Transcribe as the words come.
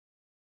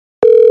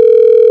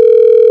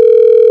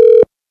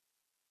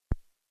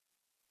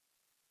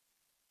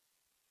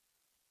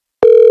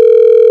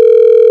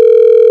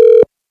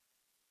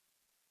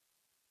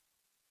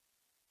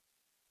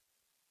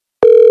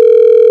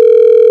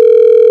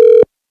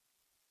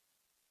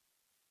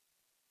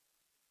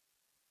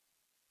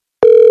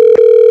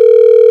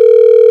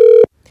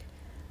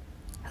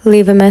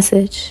leave a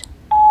message.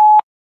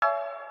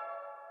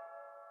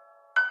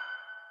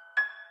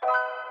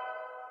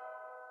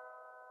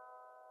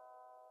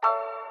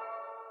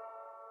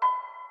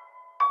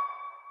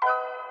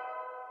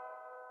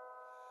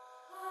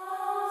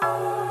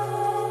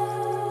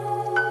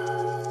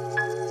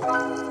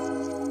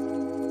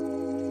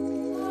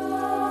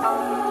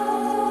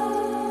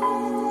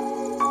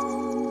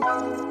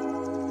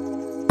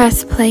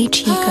 Press play,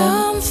 Chico.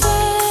 I'm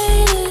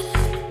faded.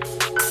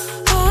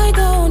 I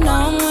go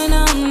numb when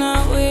I'm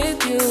not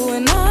with you,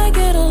 and I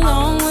get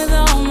along with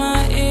all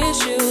my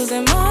issues.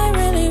 Am I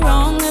really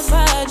wrong if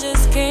I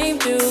just came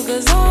through?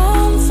 'Cause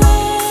I'm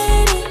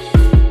faded.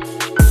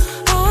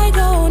 I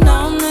go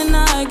numb and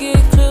I get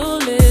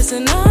clueless,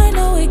 and I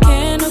know we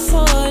can't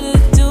afford to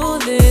do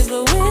this,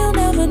 but we'll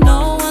never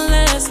know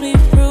unless we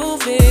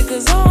prove it.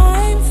 'Cause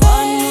I'm faded.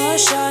 One more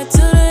shot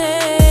to the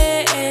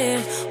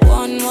head,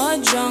 one more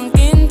drunk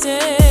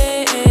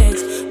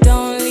text.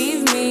 Don't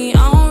leave me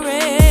on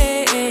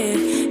red.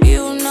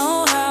 You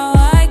know how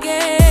I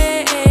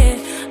get.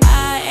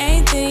 I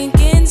ain't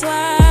thinking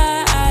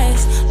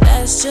twice.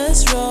 Let's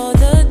just roll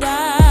the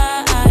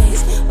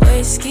dice.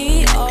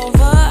 Whiskey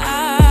over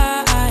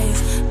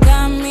ice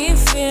got me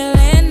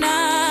feeling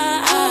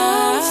nice.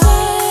 I'm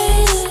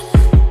faded.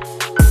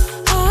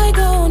 I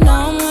go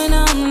numb when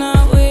I'm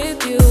not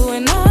with you,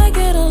 and I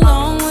get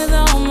along with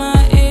all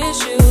my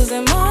issues.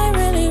 Am I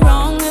really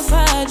wrong if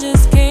I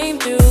just came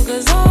through?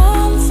 'Cause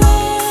I'm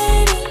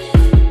faded.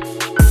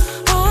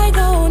 I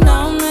go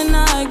numb and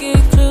I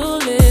get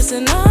clueless,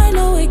 and I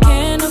know we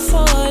can't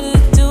afford to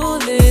do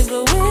this,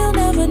 but we'll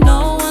never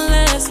know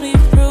unless we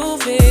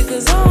prove it.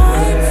 'Cause I'm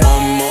faded.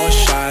 One more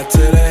shot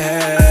to the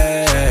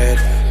head,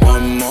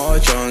 one more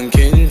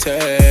drunken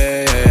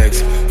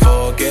text.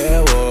 Forget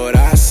what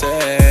I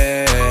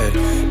said.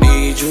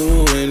 Need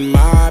you in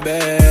my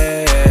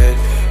bed.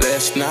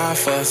 Let's not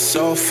fuss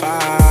so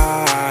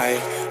fight.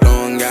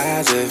 Long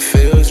as it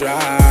feels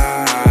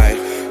right,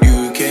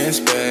 you can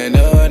spend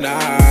the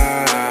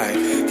night.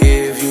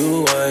 Give you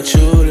what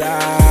you like.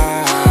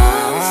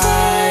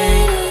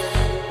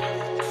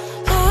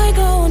 I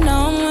go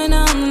numb when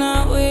I'm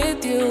not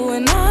with you,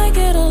 and I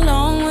get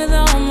along with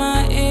all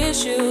my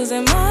issues.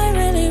 Am I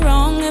really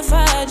wrong if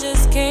I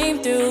just came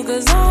through?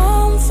 'Cause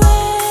I'm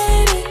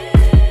faded.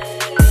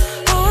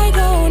 I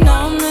go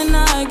numb and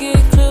I get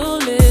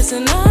clueless,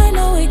 and I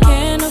know we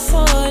can't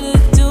afford to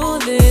do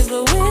this,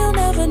 but we'll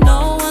never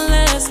know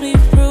unless we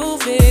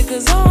prove it.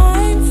 'Cause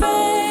I'm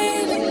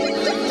faded.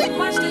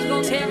 Watch this,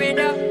 gon' tear it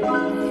up.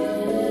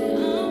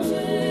 I'm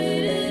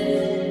faded.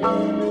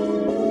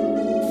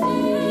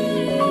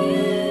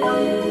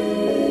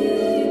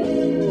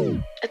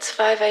 It's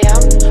 5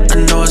 a.m. I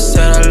know I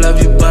said I love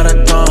you, but I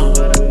don't.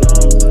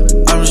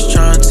 I'm just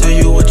trying to tell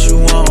you what you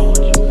want.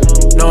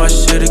 No, I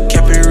should've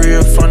kept it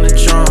real from the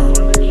jump,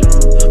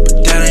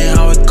 but that ain't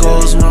how it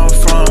goes where I'm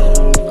from.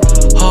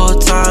 Whole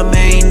time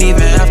ain't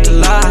even have to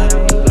lie,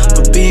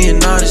 but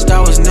being honest, I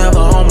was never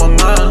on my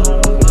mind.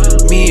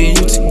 Me and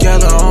you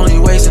together, only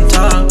wasting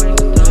time.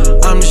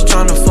 I'm just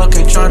tryna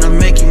fucking tryna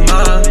make you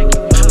mine,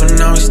 but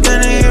now we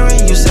standing here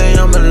and you say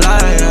I'm a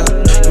liar.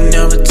 You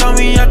never told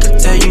me I could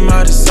tell you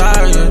my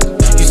desire.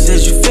 You said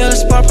you feel the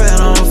spark, but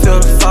I don't feel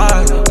the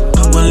fire.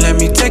 Well, let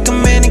me take a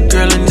minute,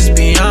 girl, and just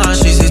be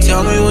honest. She said,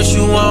 tell me what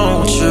you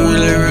want, what you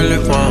really, really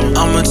want.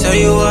 I'ma tell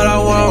you what I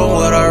want,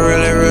 what I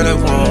really, really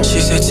want. She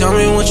said, tell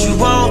me what you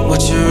want,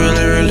 what you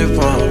really, really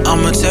want.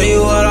 I'ma tell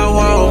you what I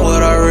want,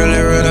 what I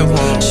really, really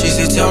want. She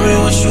said, tell me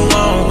what you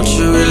want, what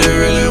you really,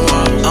 really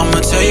want. I'ma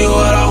tell you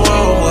what I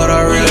want, what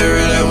I really,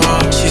 really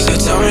want. She said,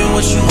 tell me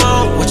what you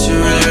want, what you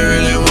really,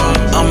 really want.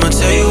 I'ma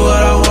tell you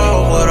what I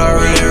want, what I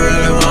really,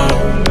 really want.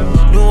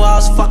 Knew I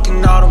was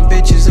fucking all them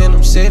bitches in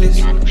them cities.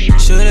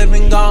 Should've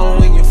been gone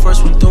when you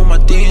first went through my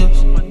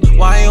DMs.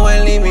 Why you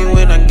ain't leave me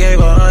when I gave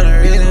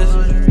 100 reasons?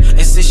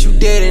 And since you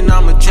didn't,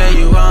 I'ma tell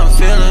you how I'm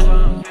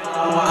feeling.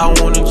 I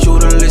wanted you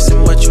to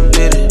listen, but you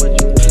didn't.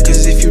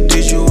 'Cause if you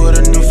did, you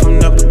would've knew from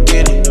the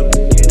beginning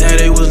that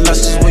it was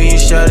lust, 'cause we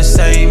ain't share the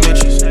same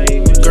interests.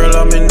 Girl,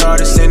 I'm an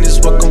artist and it's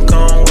what gon'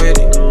 come with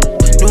it.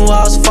 Knew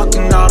I was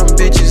fucking all them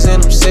bitches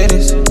in them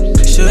cities.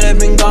 Should've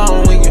been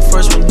gone when you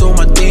first went through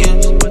my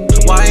DMs.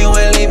 Why you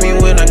ain't leave me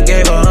when I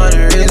gave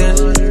 100 reasons?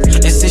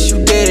 And since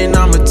you didn't,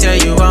 I'ma tell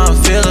you how I'm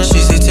feeling. She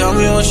said, tell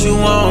me what you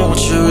want,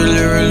 what you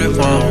really, really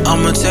want.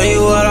 I'ma tell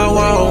you what I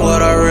want,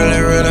 what I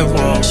really, really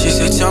want. She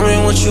said, tell me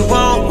what you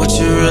want, what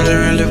you really,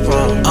 really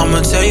want.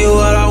 I'ma tell you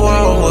what I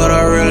want, what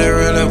I really,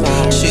 really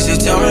want. She said,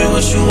 tell me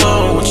what you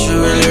want, what you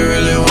really,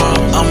 really want.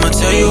 I'ma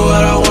tell you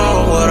what I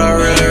want, what I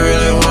really,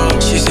 really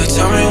want. She said,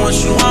 tell me what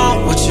you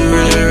want, what you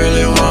really,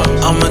 really want.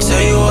 I'ma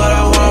tell you what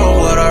I want,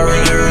 what I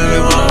really,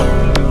 really want.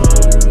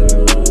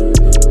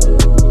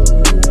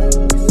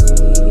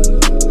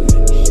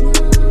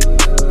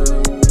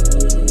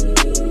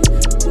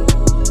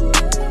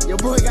 Your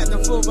boy got the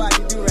full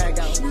body do-rag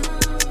out.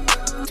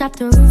 Drop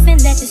the roof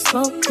and let the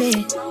smoke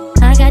clear.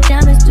 I got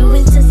diamonds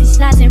doing sissy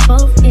slides in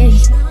both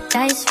ears.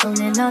 Dice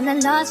rolling on the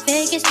Las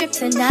Vegas Strip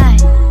tonight.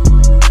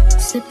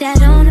 Slip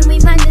that on and we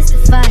might miss the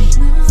fight.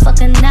 Fuck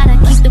a night, I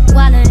keep the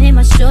wallet in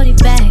my shorty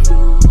bag.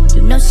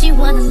 You know she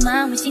wanna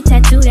mine when she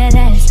tattoo that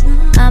ass.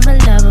 I'm a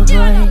lover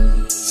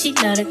boy, she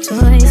love the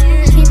toys.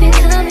 Keep it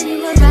coming,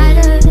 you a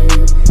rider.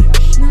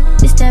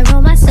 It's that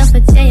roll myself a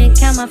day and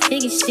count my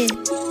figure shit.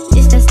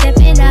 It's that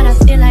stepping out, I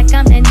feel like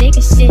I'm that nigga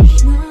shit.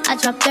 I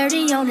drop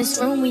 30 on this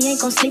room, we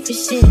ain't gon' sleep for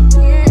shit.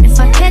 If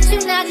I catch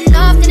you nodding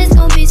off, then it's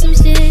gon' be some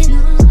shit.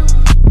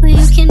 Well,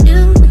 you can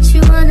do what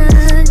you wanna,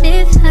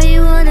 live how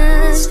you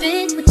wanna,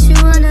 spit what you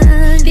wanna,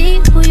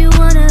 be who you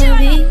wanna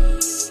be.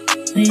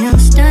 We don't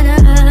stutter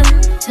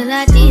till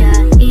I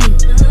D.I.E.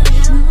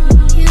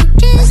 You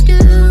can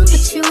do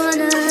what you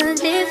wanna,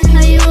 live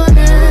how you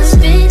wanna,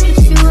 spit what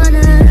you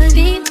wanna,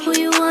 be who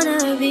you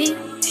wanna be.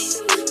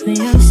 We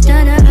don't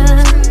stutter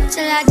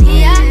till I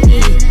D.I.E.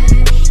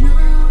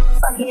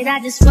 Fuck it, I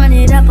just run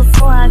it up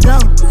before I go.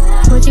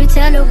 Would you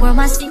tell the world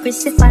my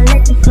secrets if I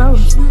let you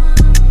close?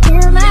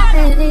 Yeah, my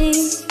baby,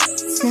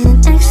 sending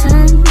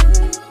action.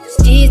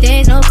 These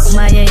days no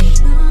Kumaye,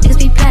 niggas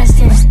be past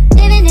tense.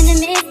 Living in the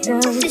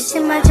middle, this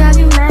shit might drive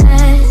you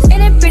mad.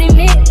 Ain't it pretty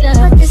mixed up,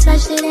 but this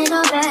life shit ain't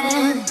all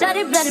bad.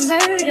 Bloody, bloody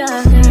murder,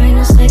 there ain't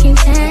no second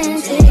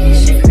chances.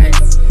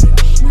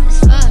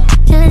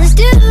 Just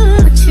do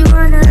what you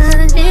wanna,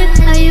 live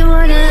how you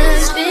wanna,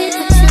 spit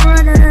what you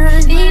wanna,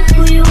 be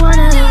who you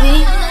wanna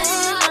be.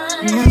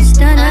 And I'm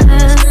stunner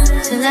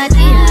till I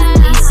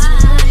D.I.E.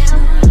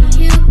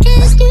 You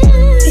can do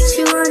what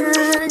you wanna,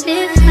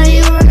 live how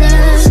you wanna,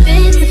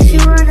 spit what you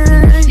wanna,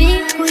 be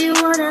who you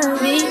wanna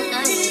be.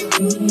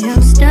 And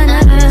I'm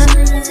stunner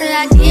till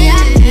I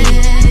D.I.E.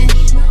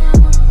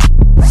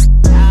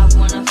 I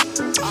wanna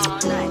all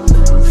night.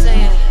 Say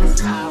it.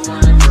 I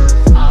wanna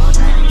all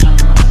night.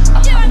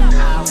 I wanna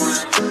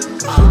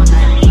all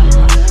night.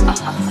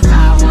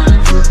 I wanna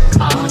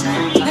all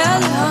night.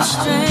 Hello,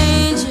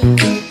 stranger.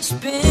 It's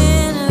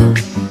been a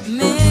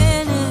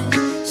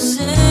minute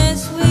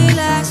since we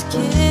last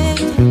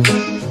kicked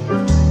it.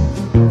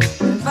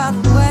 By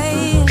the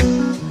way,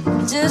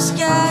 just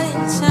got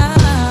in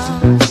town,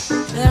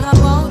 and I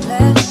won't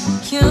let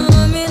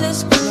cumulus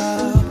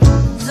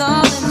clouds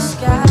all in the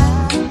sky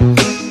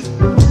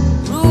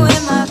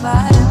ruin my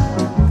vibe.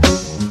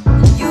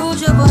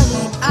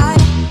 Usually I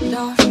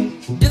don't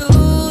do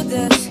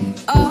this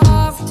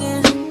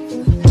often,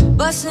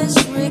 but since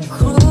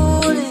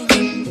recruiting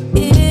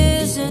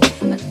isn't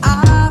an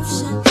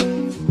option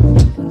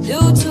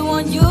due to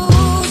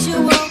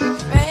unusual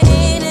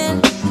rain and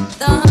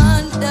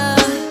thunder,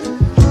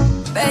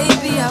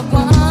 baby, I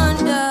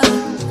wonder,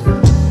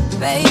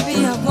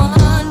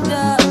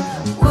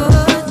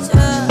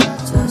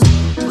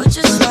 would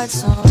you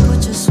just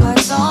put your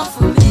sweats on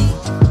for me?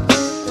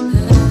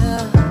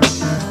 Yeah.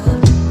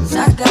 'Cause I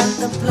got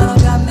the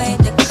plug, I made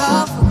the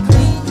call for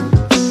green.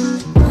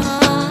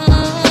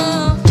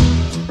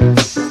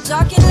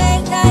 Talking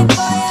late night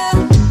for ya,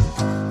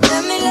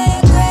 let me lay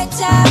a great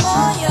time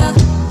on ya.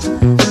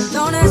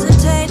 Don't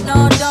hesitate, no,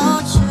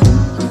 don't you?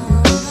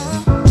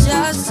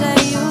 Just say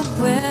you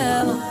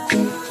will.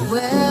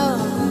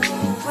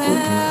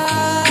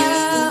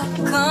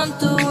 Come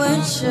through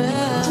and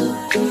chill.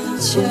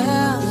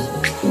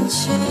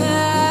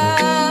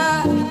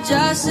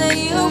 Just say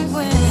you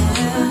will.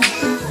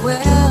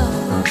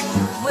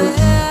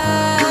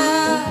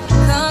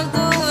 Come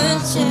through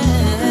and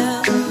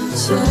chill.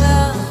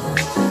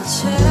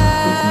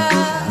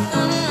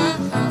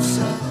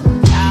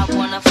 I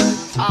wanna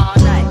all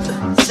night.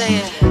 Say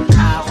it.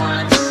 I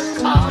wanna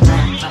all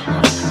night.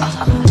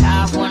 I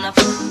wanna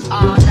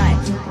all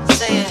night.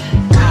 Say it.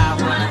 I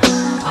wanna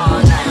all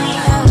night.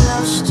 Hello,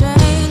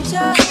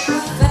 stranger.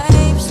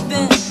 Babe's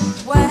been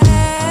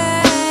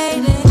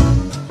waiting.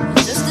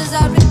 Just as I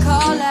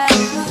recall, that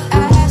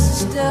ass is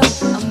still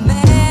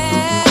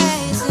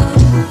amazing.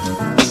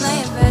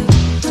 Playing,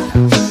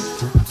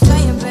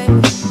 baby.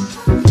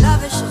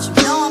 Love it, shit, you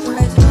know I'm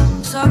crazy.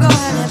 So go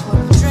ahead and put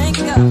a drink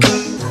up.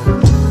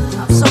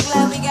 I'm so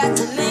glad we got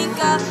to link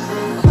up.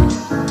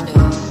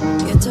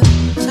 Get to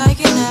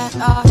taking that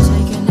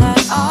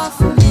off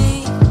for me.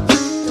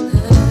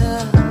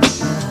 Yeah.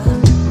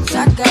 'Cause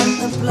I got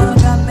the plug,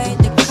 I made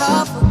the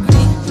call for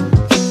green.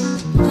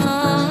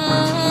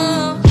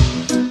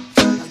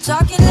 I'm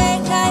talking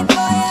late night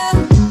for ya.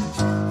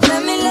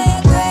 Let me lay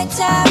a great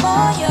time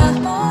on ya.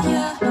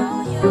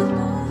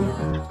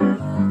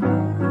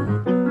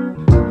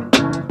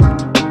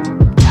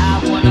 I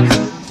wanna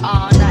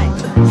all night.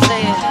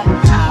 Say it.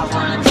 I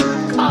wanna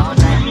all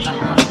night.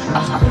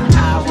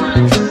 I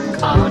wanna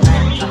all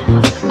night.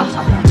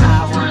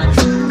 I wanna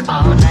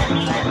all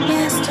night.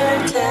 Mr.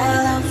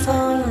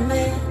 Telephone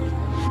Man,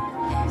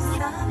 there's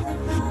something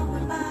wrong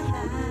with my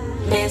life.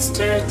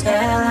 Mr.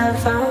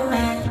 Telephone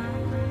Man,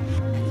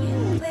 I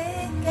can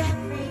blink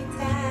every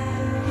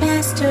time.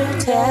 Mr.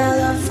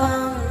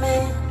 Telephone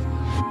Man,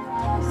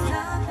 there's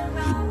something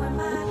wrong with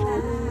my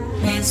life.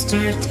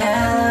 Mr.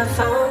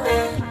 Telephone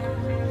Man,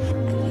 I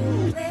can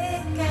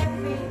blink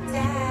every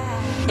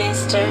time.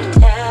 Mr.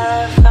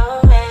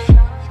 Telephone Man,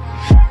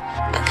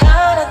 I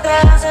called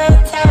 1,000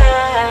 times.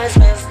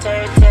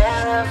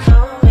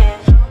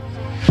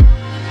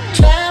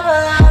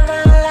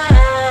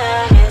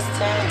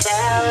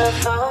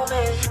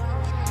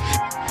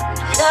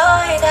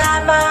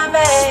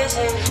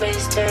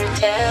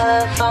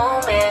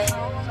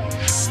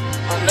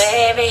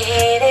 Maybe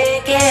hit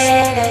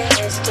again,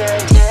 Mr.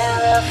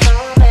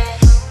 Telephone Man.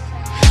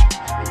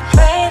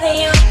 Pray that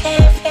you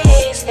can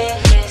fix it,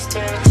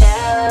 Mr.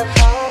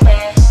 Telephone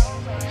Man.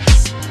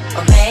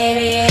 Or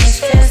maybe it's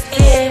just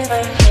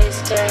different,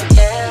 Mr.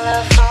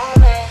 Telephone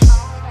Man.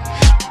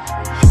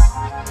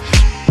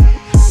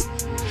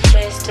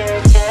 Mr.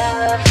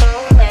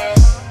 Telephone Man.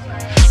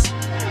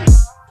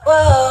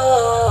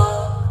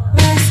 Whoa,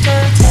 Mr.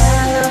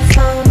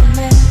 Telephone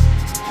Man.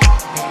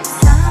 There's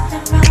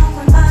something wrong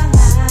with my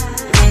life,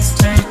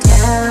 Mr.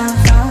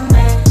 Telephone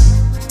Man.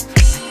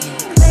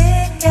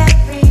 Click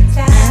every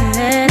time,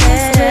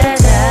 Mr.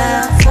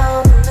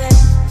 Telephone Man.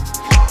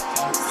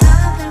 There's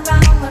something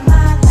wrong with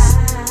my life,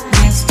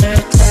 Mr.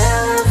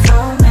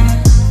 Telephone Man.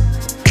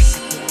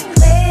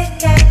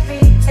 Click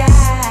every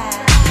time.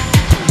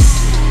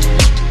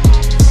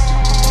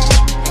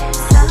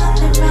 There's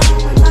something wrong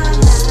with my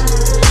life.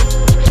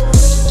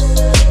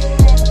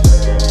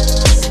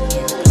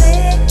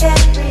 Click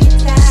every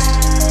time.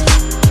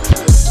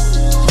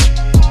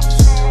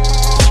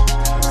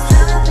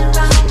 Something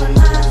wrong with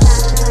my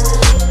life.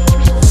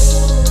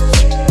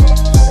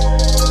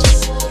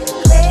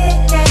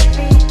 Click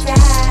every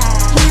time.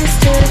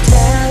 Mr.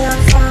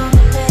 Telephone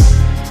Man.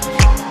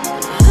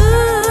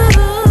 Ooh,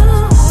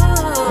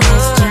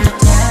 Mr.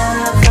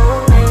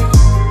 Telephone Man.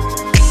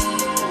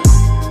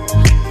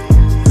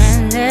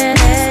 And then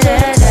Mr.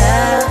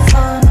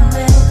 Telephone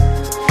Man.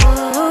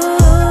 Ooh,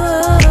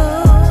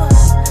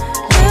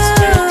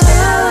 Mr.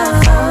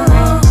 Telephone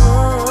Man.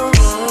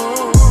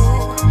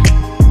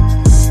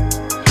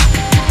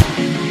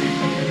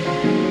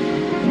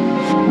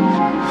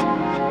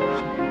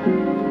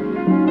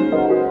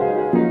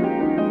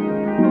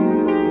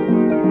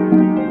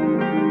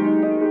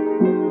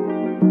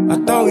 I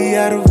thought we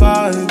had a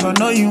vibe. I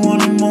know you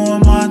wanted more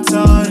of my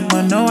time.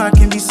 I know I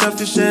can be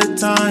selfish at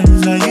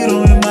times. Now you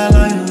don't hit my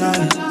line.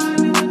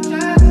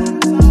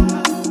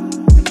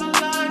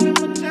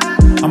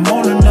 I'm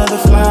on another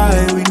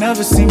flight. We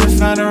never seem to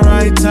find the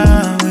right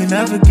time. We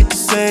never get to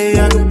say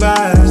our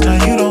goodbyes.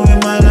 Now you don't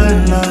hit my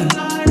line.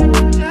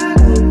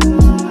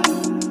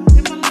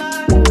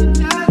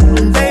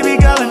 And baby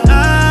girl, and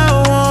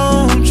I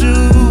want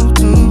you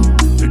to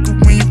pick up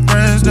when your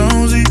friends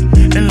don't see.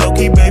 And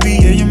low-key, baby,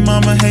 yeah, your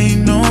mama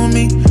hating on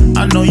me.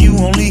 I know you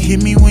only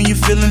hit me when you're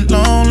feeling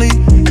lonely.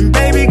 And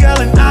baby girl,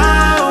 and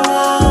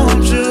I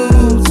want you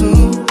to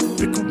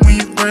pick up when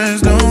your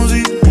friends don't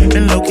see.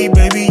 And low-key,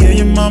 baby, yeah,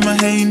 your mama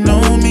hating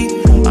on me.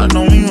 I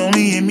know you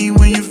only hit me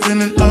when you're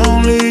feeling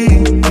lonely.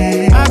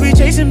 I be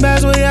chasing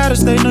bags way out of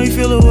state, know you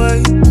feel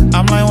away.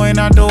 I'm like, wait,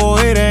 not the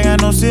way, they ain't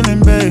got no ceiling,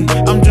 babe.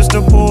 I'm just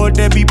a poet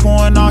that be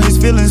pouring all his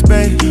feelings,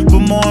 babe. But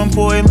more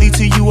importantly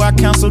to you, I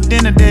cancel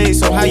dinner days.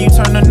 So how you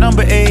turn the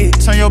number 8?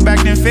 Turn your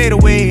back, then fade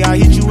away. I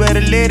hit you at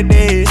a later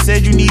day.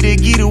 Said you need a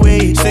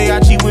getaway. Say I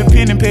cheat with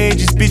pen and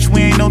pages. Bitch,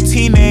 we ain't no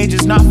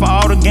teenagers. Not for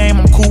all the game.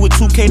 I'm cool with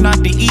 2K,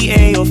 not the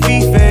EA or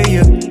FIFA,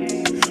 yeah.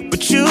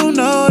 But you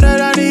know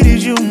that I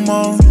needed you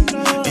more.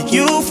 And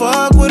you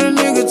fuck with a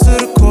nigga to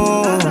the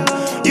core.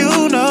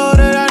 You know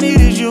that I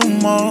needed you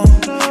more.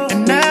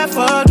 And that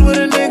fucked with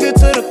a nigga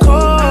to the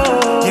core.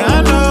 Yeah,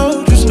 I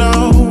know, just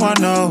know, I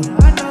know.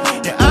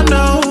 Yeah, I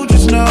know,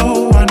 just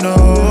know, I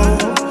know.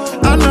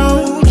 I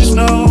know, just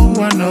know,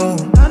 I know.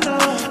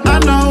 I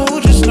know,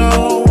 just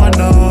know, I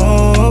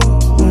know.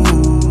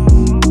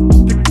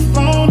 Pick the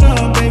phone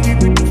up, baby,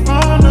 pick the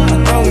phone up.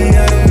 I thought we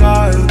had a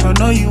vibe. I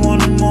know you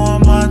wanted more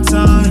of my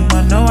time.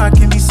 I know I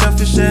can be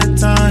selfish at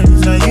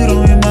times. Now you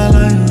don't hit my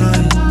line.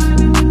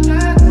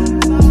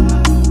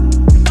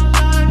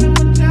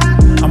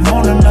 I'm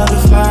on another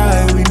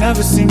flight. We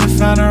never seem to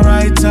find the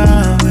right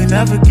time. We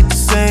never get to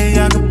say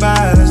our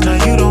goodbyes. Now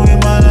you don't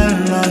hit my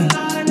line.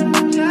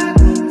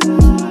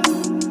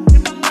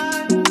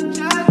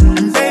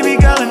 And baby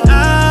girl, and I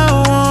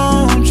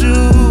want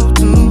you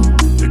to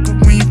pick up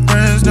when your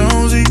friends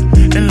don't see.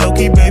 And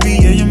low-key, baby,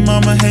 yeah, your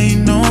mama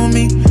hating on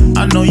me.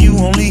 I know you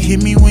only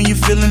hit me when you're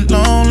feeling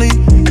lonely.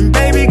 And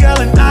baby girl,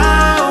 and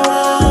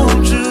I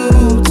want you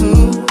to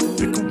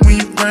pick up when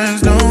your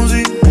friends don't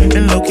see.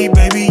 And low-key,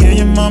 baby, yeah,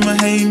 your mama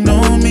hating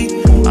on me.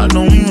 I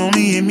know you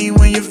only hit me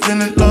when you're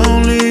feeling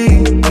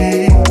lonely.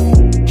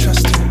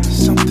 Trusting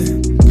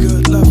something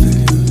good,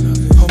 loving.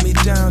 Hold me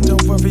down,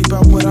 don't worry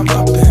about what I'm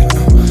up in.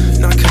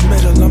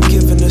 Non-committal, I'm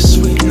giving her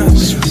sweet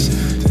nothings.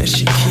 And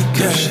she keep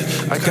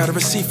gushing. I got a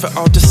receipt for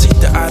all deceit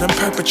that I done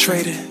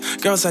perpetrated.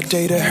 Girls I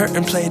dated, hurt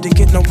and played to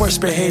get no worse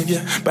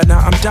behavior. But now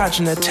I'm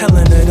dodging her,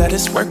 telling her that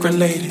it's work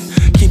related.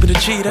 Keep it a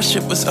G, that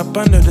shit was up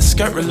under the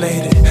skirt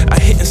related. I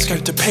hit and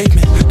skirt the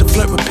pavement, the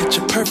flirt with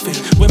picture perfect.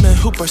 Women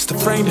who burst the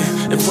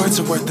framing, if words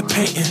are worth the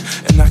painting.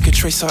 And I could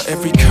trace out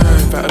every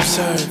curve I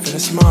observe, and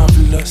it's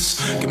marvelous.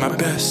 Get my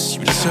best,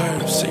 you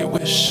deserve, say your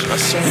wish, I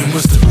serve. And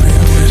what's the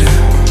real with it?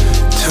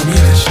 Tell me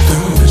that you do,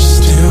 but you're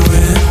still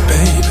with it,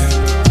 baby.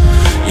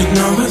 You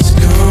know what's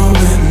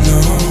going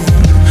on.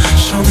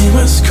 Show me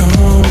what's going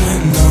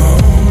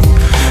on.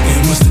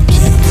 And what's the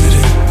deal with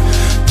it?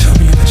 Tell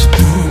me that you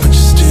do, but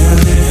you're still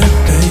here,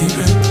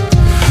 baby.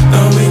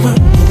 Thought we were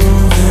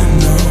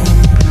moving on.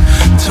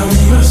 Tell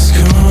me what's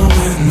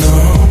going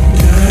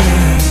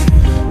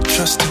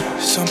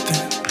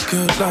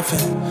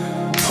loving.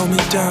 Hold me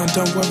down,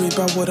 don't worry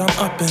about what I'm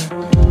up in.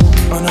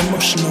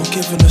 Unemotional,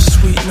 giving her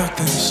sweet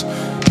nothings,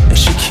 and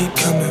she keep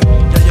coming.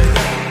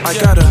 I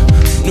got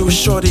a new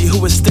shorty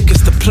who is thick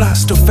as the plot.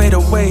 Still fade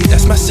away,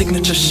 that's my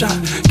signature shot.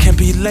 Can't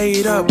be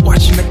laid up,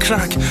 watching the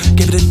clock.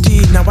 Gave it a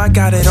D, now I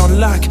got it on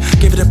lock.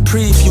 Gave it a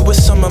preview with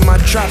some of my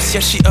drops.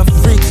 Yeah, she a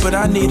freak, but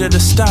I need her to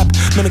stop.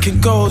 Mimicking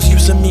goals,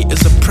 using me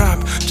as a prop.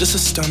 Just a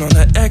stun on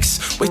her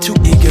ex, way too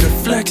eager to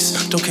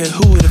flex. Don't care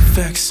who it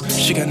affects,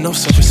 she got no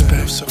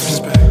self-respect.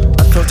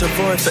 I felt a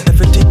void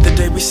forever deep the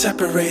day we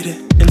separated.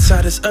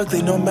 Inside is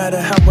ugly, no matter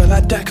how well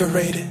I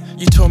decorate it.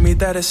 You told me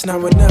that it's now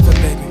or never,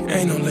 baby,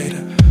 ain't no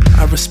later.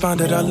 I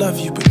responded, I love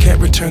you, but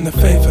can't return the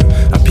favor.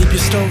 I peep your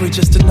story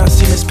just to not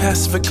seem as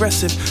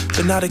passive-aggressive.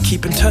 But now to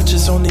keep in touch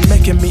is only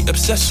making me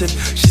obsessive.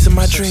 She's in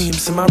my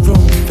dreams, in my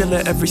room, feel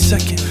her every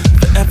second.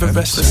 Forever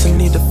restless and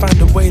need to find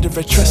a way to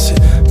redress it.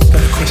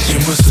 Got a question,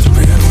 what's the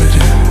real with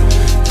it?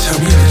 Tell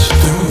me that you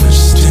do, but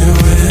you're still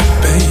with it,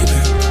 baby.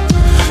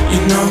 You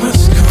know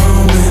what's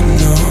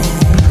going on.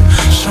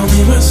 Show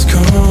me what's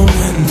going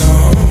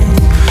on.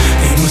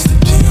 And what's the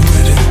deal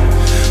with it?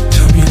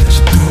 Tell me that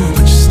you do,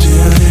 but you're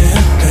still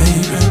here,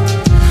 baby.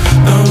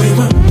 Thought we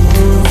were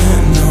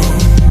moving on.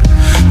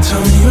 Tell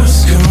me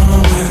what's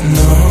going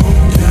on,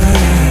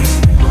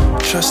 yeah.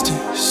 Trusting,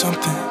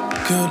 something,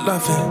 good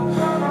loving.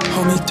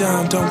 Hold me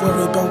down, don't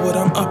worry about what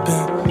I'm up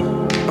in.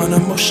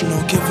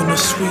 Unemotional, giving her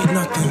sweet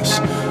nothings,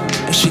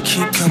 and she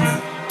keep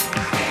coming.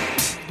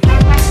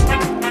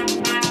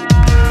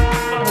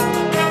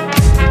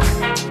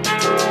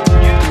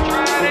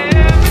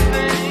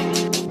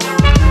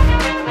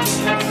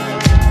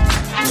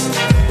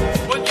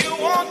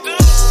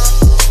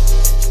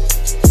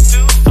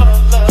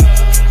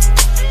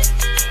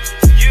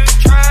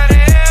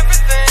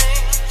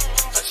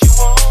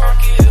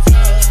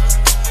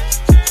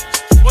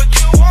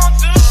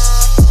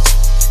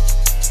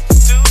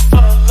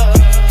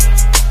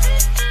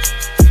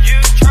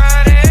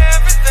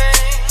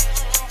 Everything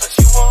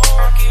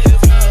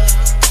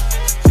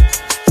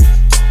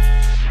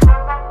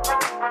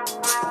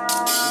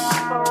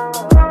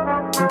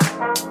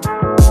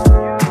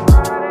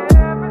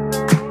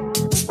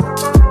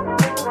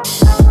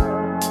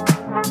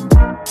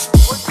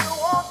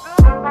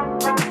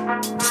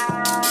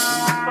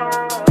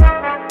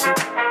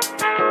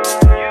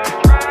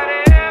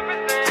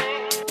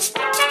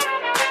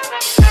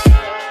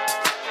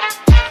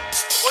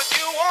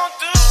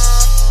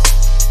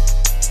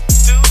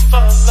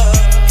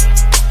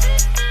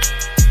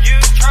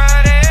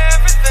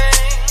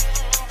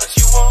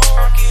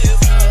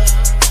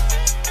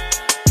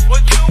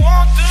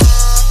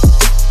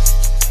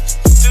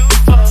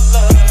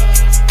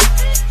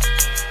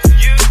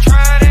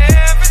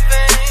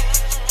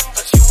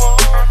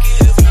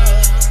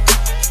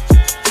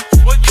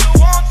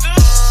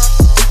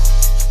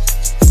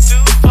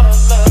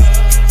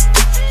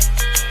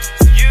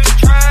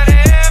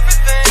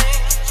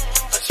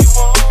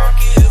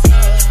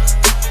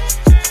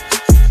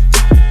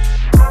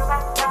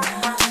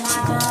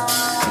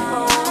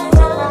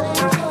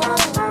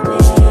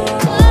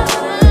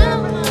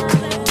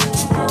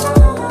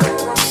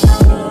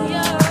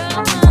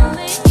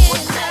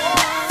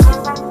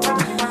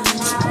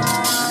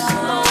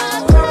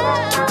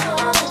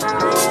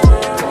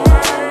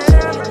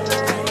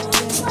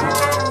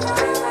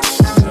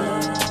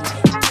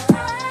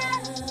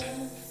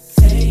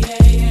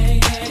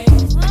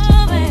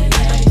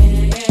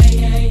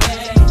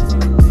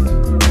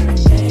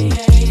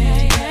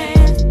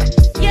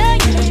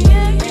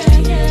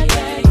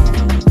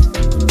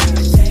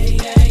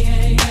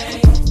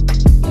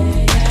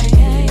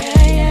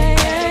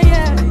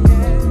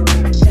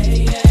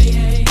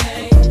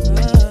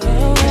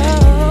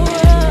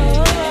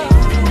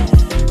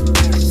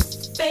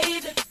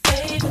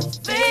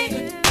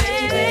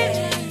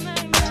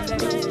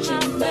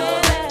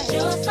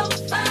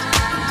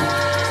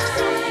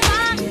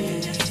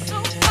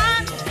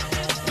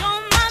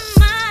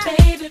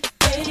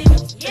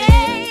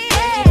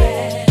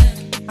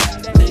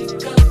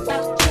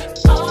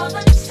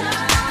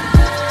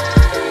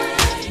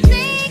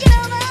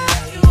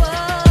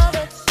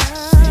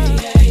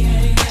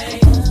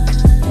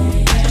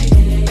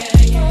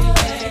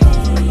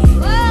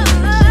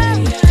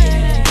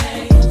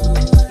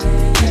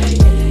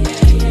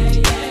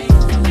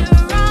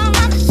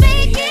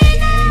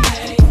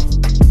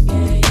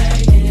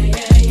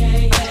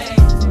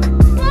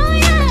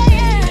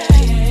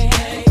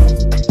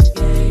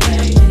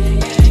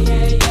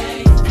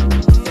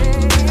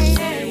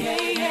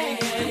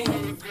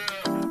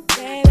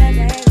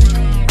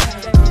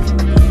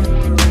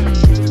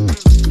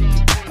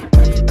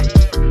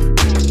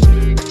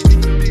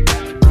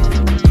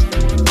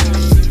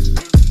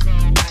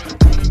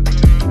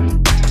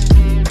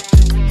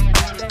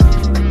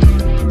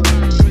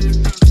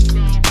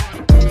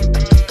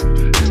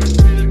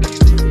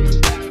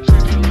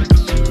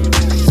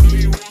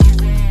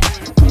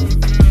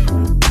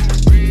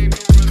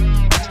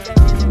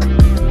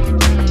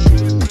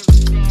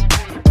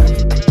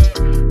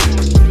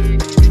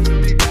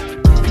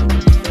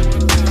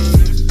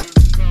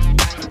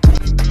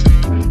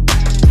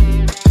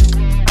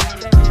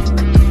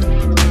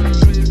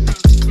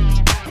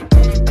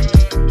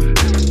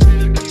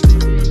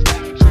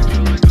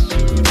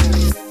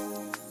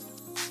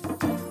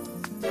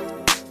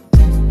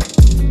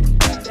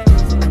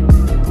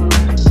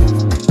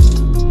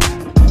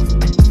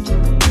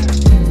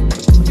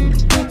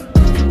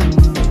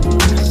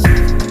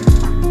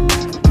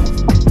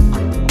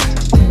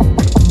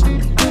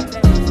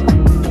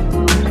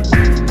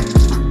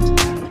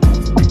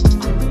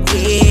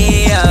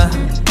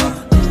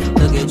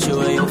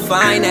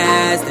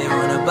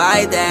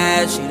like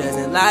that. She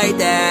doesn't like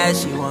that.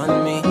 She wants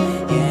me.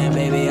 Yeah,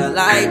 baby, I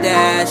like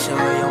that. Show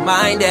her your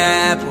mind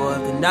at. Pull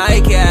up the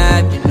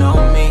nightcap, you know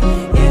me.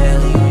 Yeah,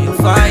 leave on your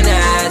fine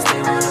ass.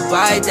 They wanna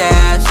bite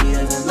that. She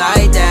doesn't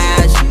like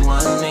that. She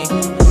wants me.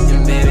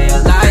 And baby, I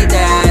like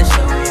that.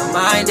 Show her your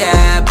mind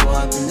at. Pull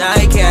up the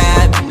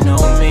nightcap, you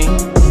know me.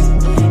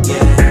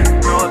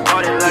 Yeah. Throw a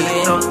party like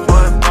it's those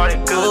boy party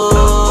good.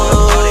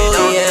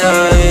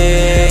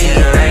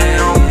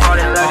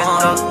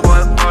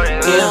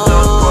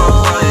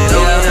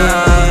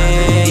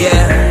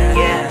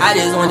 I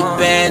just want the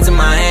bands in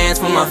my hands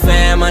for my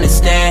fam.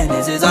 Understand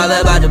this is all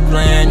about the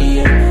plan,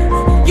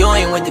 yeah. You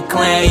ain't with the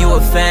clan, you a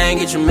fan.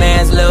 Get your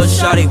man's little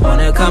shorty,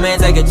 wanna come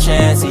and take a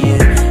chance, yeah.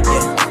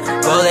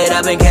 Roll it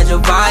up and catch a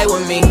vibe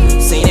with me.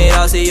 Seen it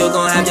all, so you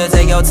gon' have to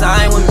take your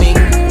time with me.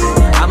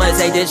 I'ma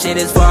take this shit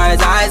as far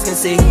as eyes can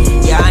see.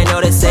 Yeah, I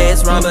know they say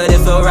it's wrong, but it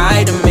feel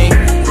right to me.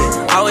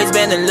 Yeah. Always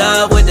been in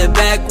love with the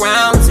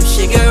background. So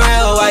shit get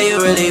real, why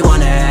you really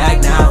wanna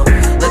act now?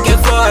 Looking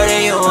forward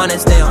and you wanna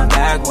stay on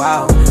back,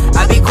 wow.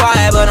 I be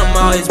quiet, but I'm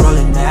always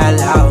rolling that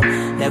loud.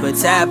 Never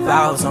tap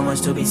out, so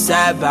much to be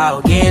sad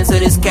about. Get into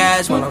this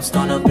cash while I'm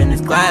stoned up in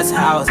this glass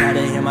house. Had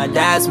to hear my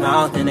dad's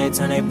mouth and they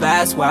turn their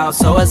backs wild.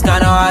 So it's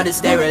kinda hard to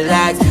stay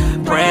relaxed.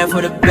 Praying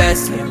for the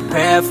best, yeah,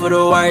 praying for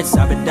the worst.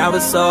 I've been down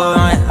with so long,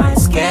 I ain't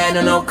scared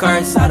of no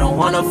curse. I don't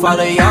wanna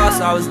follow y'all,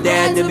 so I was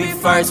dead to be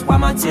first. While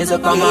my tears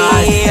up on my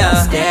eyes,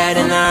 I'm stared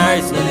in the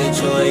earth, really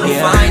joy,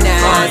 yeah. Find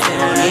that,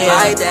 yeah,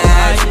 like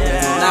that,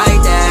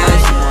 like that.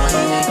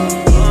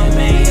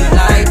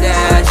 Like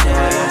that, shit,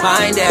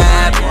 mind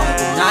that,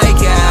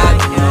 nightcap,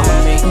 you know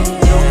me,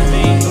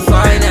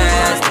 fine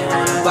ass,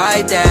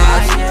 bite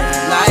that,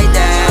 like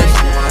that,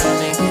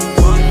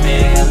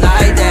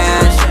 like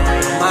that,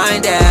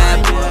 mind that,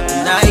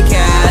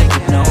 nightcap,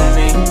 you know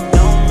me,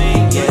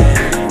 yeah.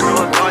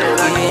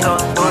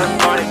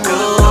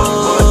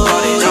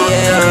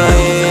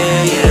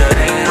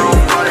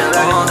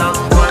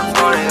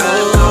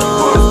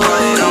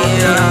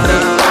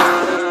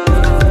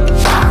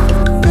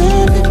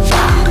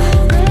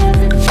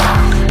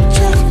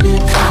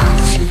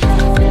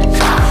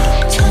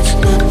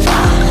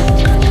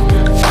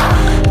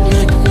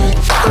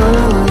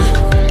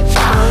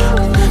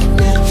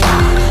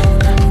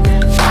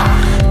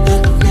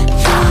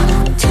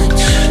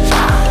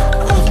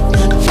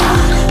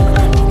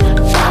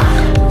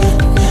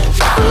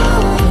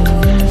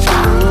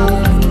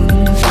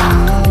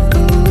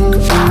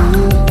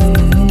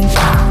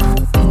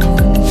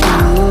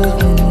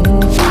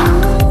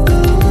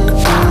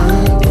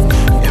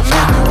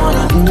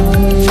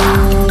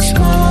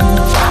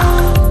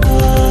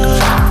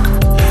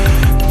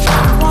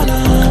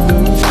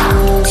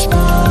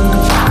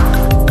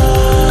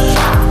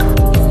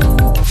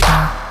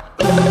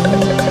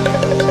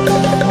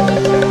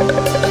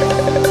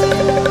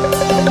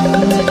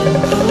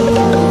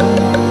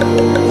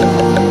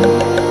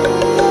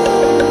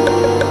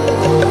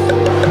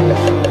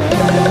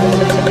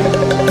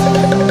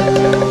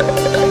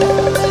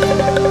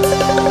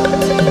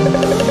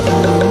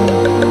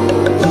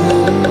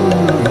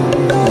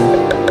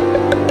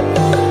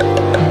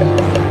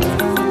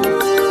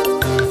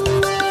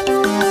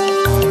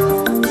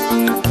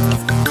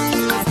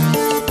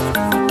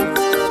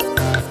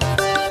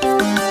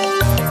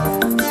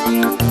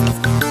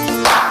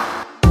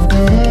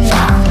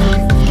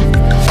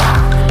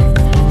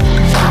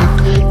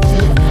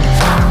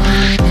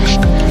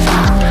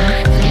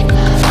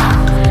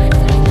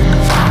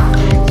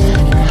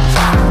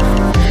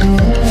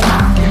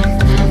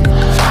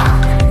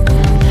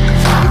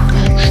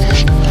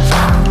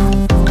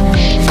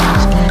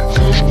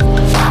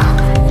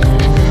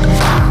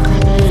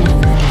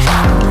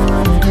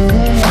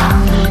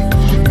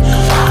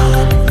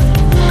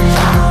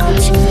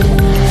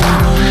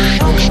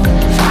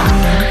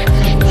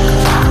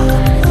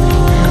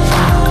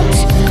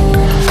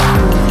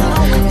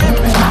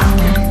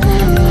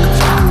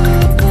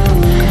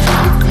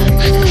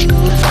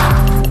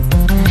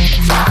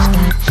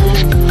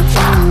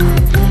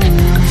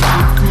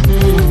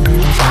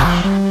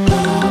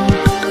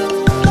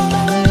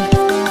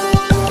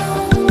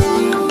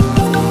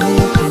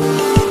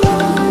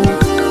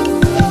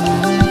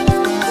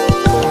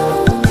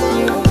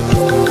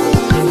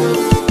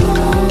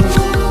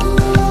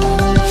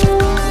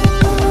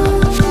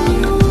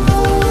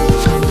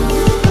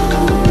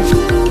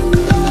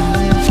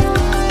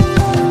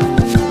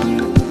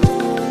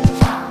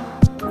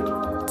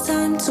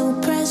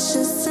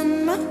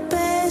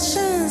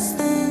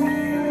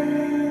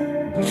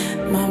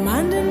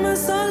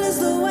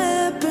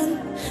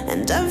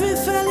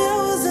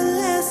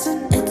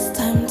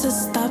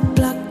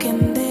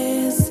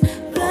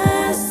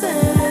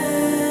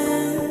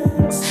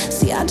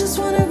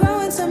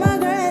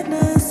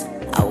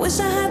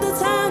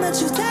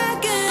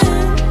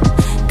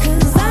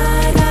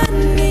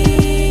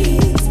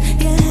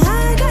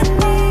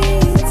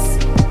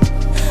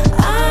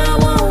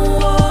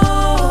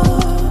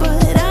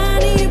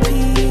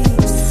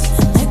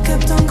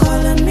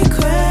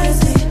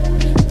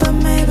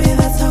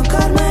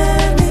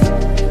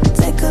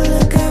 Take a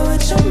look at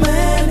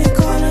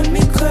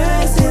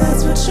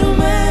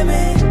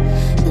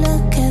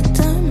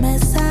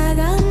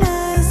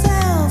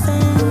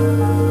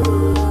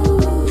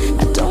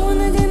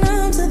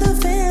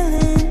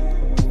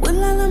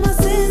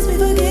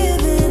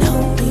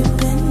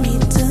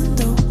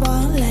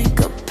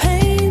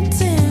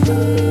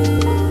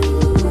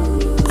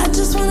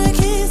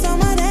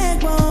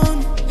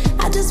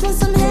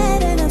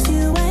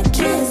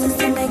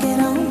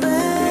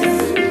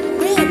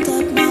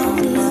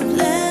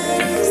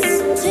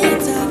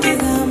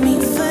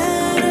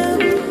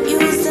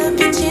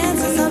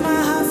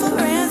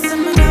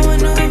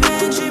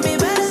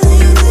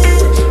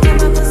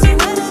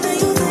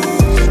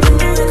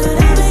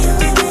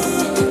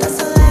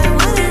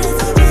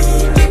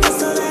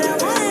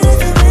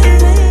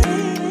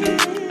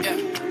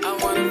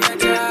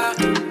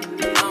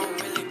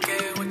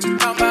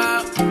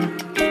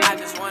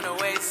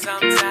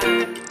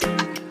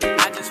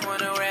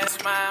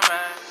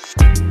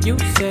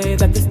say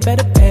that this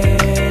better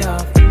pay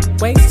off.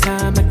 Waste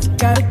time like you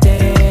got a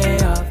day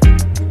off.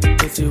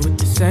 Hit you with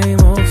the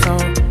same old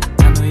song.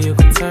 I know you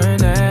can turn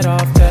that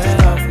off like.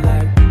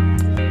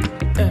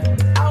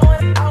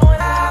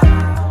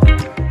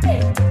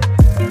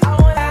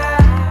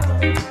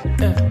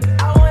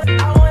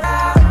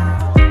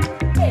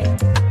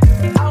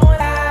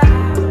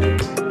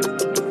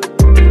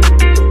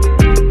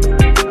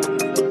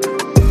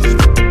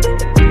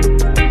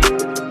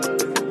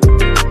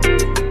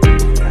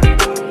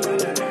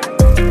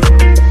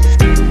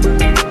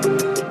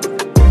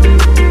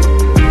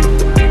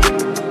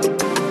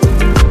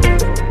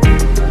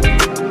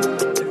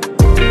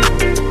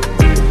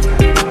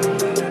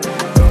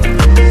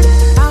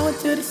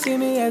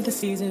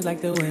 Seasons like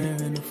the winter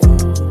and the fall.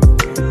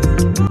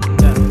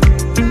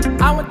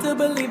 Yeah. I want to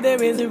believe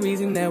there is a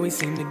reason that we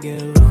seem to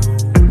get along.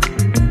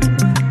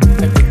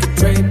 Like we could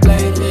trade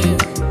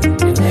playlist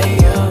and lay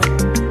up,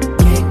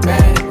 kick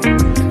back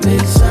and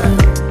listen.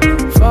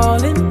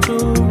 Fall into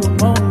a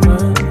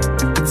moment.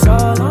 It's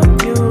all on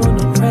you,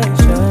 no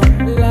pressure.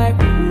 Like,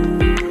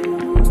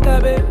 ooh,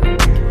 stop it.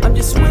 I'm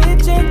just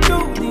switching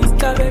through these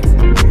topics.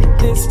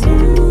 This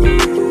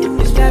mood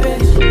is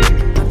lavish.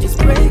 I'm just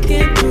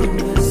breaking through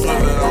the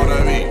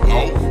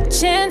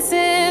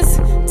chances,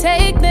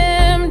 take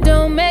them.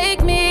 Don't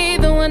make me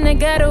the one that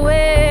got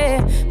away.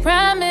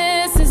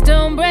 Promises,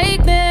 don't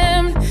break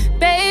them.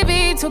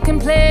 Baby, two can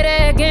play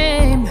that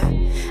game.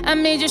 I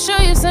made you show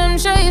you some,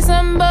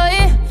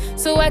 boy.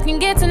 So I can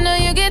get to know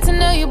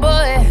you,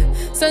 boy.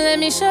 So let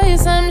me show you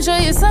some,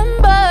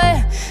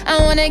 boy. I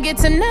wanna get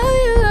to know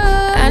you.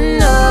 I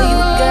know you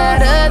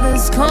got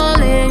others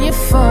calling your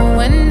phone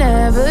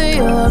whenever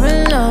you're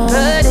alone.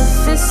 But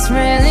if it's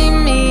really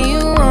me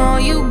you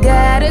want, you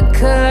gotta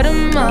cut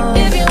them off.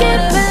 If you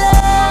get below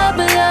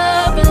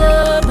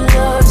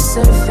the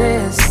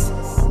surface,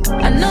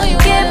 I know you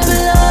get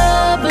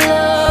below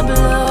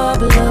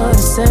the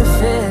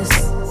surface.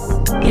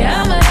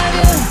 Yeah, I'ma have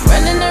you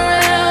running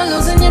around,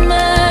 losing your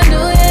mind,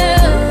 oh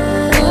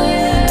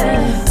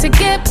yeah. To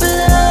get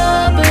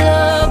below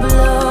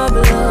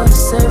the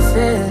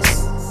surface.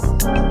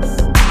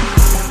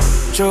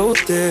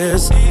 Truth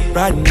is,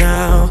 right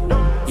now,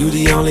 you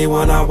the only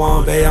one I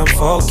want, babe, I'm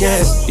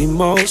focused.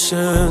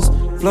 Emotions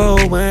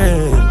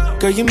flowing.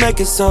 Girl, you make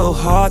it so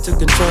hard to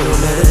control. No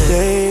matter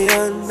day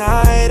or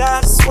night,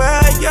 I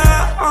swear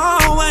you're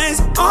always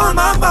on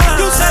my mind.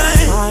 You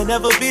said I'll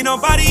never be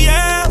nobody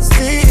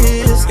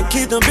else's. And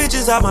keep them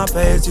bitches out my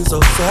face, you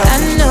so selfish.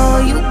 I know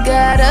you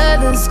got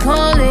others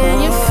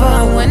calling your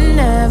phone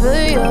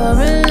whenever you're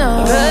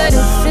alone. But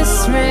if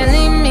it's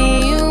really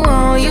me you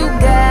want, you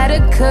gotta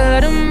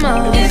cut them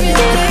off. If you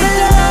get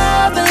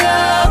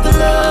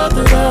below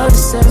the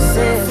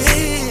surface,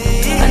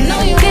 I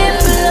know you get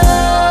below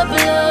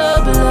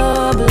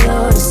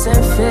the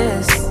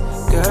surface.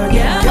 Girl,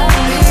 yeah, I'm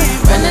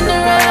running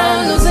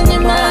around, losing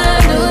your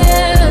mind, oh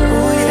yeah.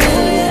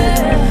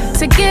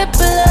 To get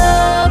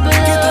below the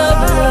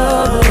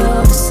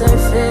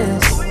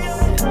surface.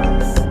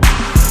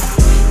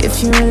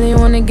 If you really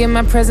wanna get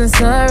my presence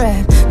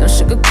unwrapped, no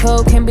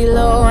sugarcoat, can't be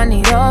low, I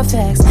need all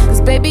facts.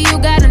 Cause baby, you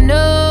gotta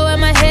know where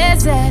my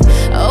head's at.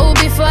 Oh,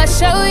 before I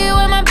show you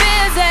where my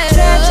bed's at.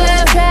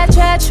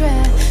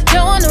 Try.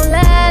 Don't want no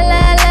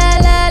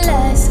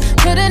lies.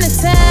 Put in the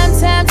time.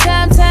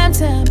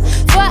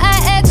 Before I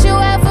ask you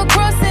out for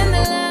crossing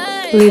the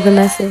line. Leave a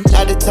message.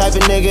 Not the type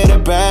of nigga to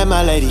brag,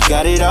 my lady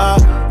got it all.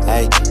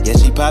 Hey, yeah,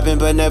 she poppin'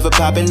 but never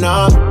poppin'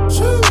 off.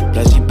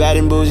 Plus she bad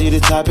and bougie to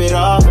top it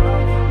off.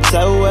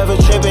 So whoever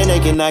trippin', they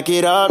can knock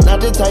it off.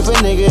 Not the type of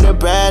nigga to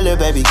brag, little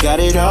baby got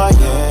it all,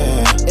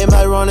 yeah. Am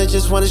I wrong? I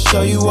just wanna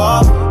show you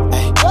off.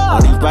 Ay,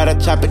 only right I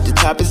chop at the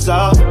top is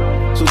off.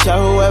 So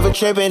tell whoever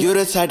trippin', you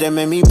the type that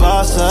made me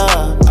boss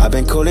up. I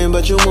been coolin',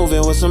 but you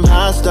movin' with some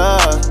hot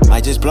stuff.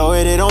 Might just blow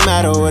it, it don't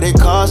matter what it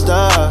cost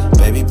us.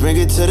 Baby, bring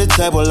it to the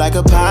table like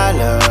a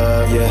pilot,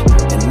 yeah.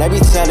 And they be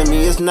telling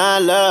me it's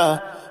not love,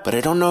 but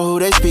I don't know who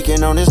they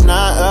speaking on, it's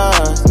not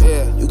us.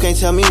 You can't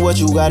tell me what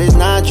you got, it's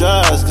not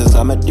drugs. Cause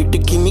I'm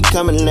addicted, keep me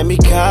coming, let me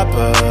cop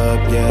up,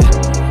 yeah.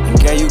 And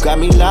girl, you got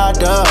me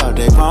locked up,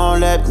 they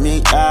won't let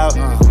me out.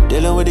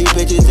 Dealing with these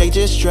bitches, they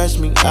just stress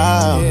me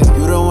out.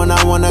 You the one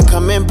I wanna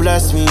come and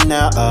bless me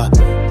now,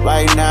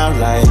 right now,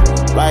 like.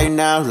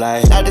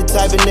 Not the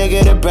type of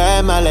nigga to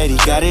brag, my lady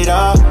got it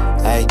all.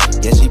 Hey,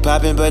 yeah, she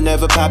poppin' but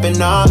never poppin'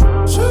 off.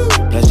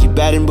 Plus she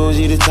bad and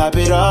bougie to top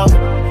it off.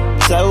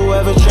 So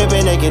whoever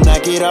trippin', they can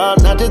knock it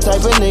off. Not the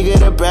type of nigga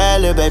to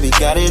brag, little baby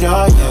got it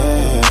all,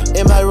 yeah.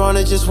 Am I wrong?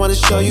 I just wanna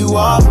show you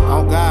off.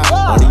 Oh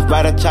God. Only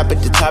right I chop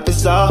at the top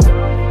is off.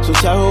 So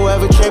tell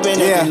whoever trippin',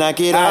 they can knock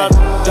it off.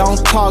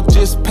 Don't talk,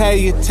 just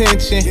pay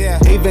attention.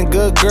 Even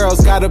good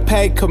girls gotta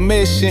pay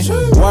commission.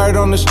 Word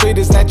on the street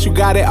is that you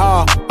got it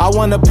all. I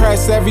wanna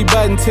press every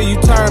button till you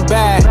turn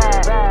back.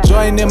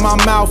 Joint in my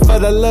mouth for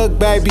the look,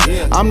 baby.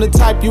 I'm the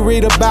type you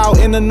read about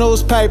in the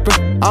newspaper.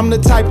 I'm the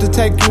type to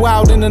take you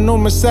out in a new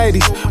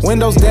Mercedes.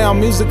 Windows down,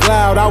 music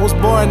loud, I was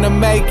born to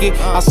make it.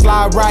 I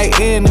slide right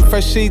in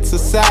fresh sheets of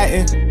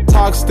satin.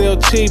 Talk still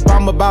cheap,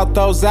 I'm about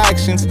those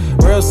actions.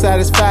 Real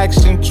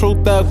satisfaction, true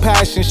thug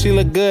passion. She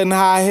look good in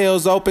high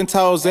heels, open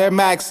toes, Air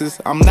Maxes.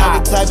 I'm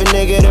not the type of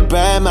nigga to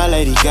brag, my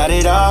lady got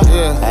it all.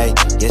 Hey,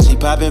 yeah, she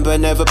poppin'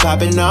 but never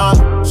poppin' off.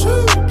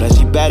 Plus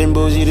she bad and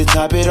bougie to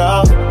top it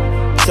off.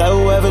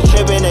 So whoever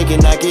trippin', they can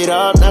knock it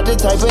off. Not the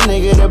type of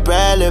nigga to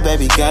brag, little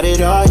baby got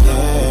it all,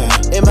 yeah.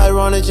 Am I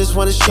wrong? I just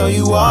wanna show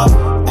you off.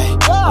 Ay,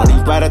 on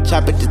these right, I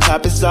chop at the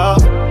top, it's off.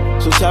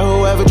 So tell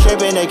whoever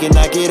trippin', they can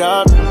knock it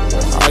off.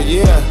 Oh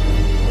yeah.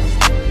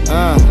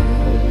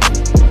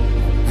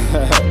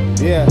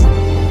 Yeah.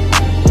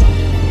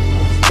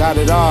 Got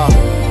it all.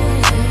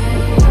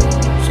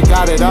 She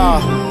got it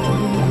all.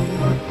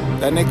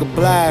 That nigga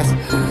Blast.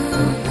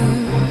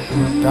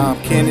 Dom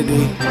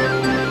Kennedy.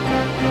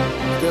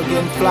 Still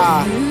getting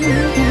fly.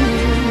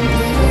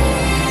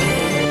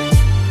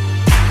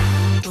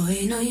 Boy,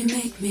 you know you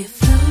make me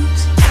float.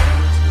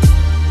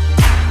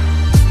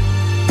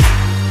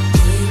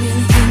 Boy, you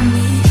really get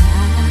me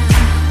high.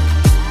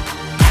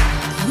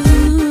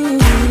 Ooh,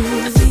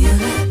 I feel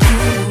like I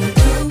won't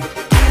go.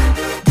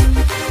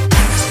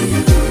 'Cause you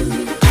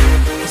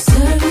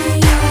serve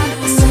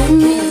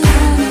me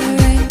on a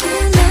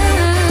regular.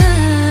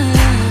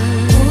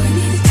 Boy, we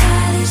need to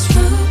tie this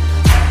rope.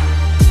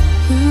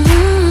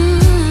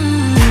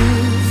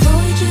 Before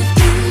we drift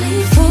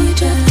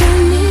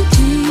any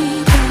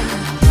deeper,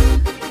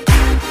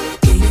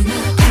 can you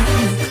not hold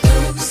me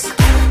close?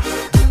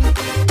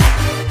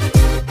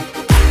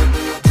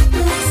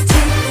 Let's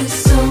take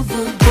this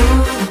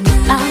overboard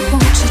now. I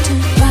want you to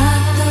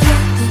rock the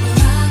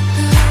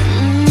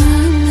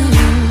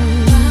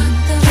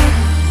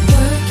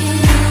work it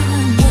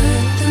and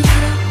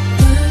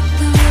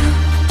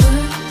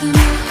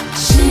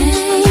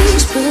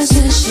change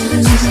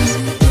positions.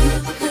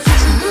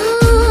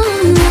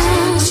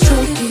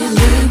 Stroke it,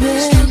 baby.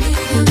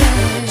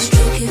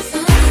 Stroke it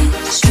for me.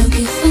 Stroke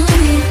it for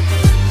me.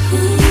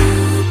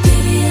 Ooh,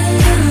 baby, I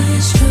love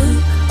your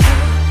stroke.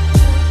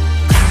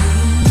 'Cause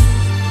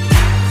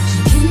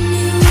you get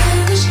me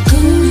where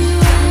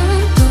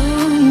I'm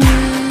going.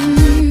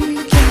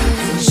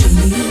 And show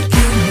me you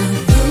get my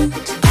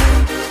vote.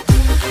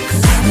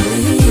 'Cause I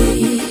believe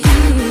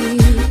you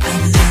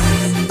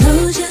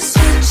know just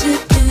what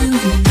you're doing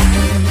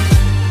now.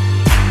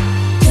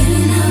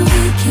 Getting how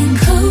we can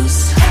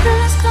coast.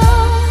 Let's go.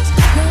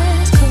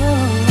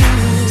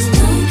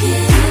 Don't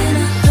get in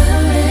a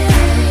hurry.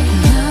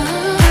 No,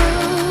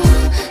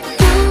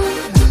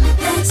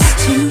 that's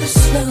too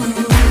slow.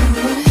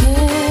 Go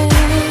ahead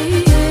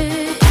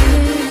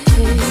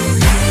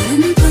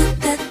and put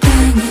that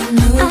thing in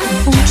motion. I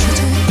want you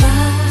to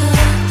rock the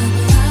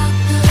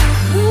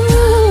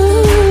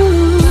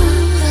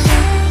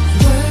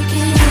work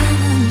it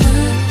and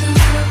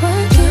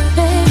work it,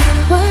 baby,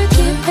 work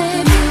it,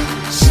 baby.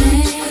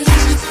 Change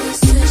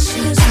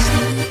positions.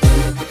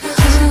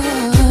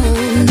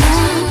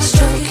 Now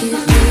stroke it,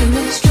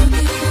 baby, stroke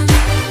it for me,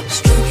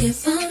 stroke it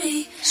for me.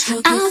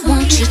 I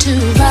want you to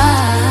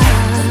rock.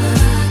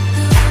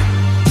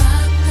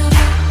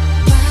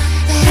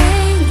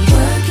 Hey,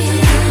 work it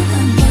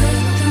and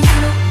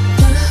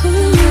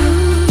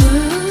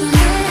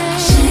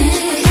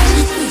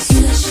change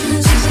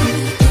positions.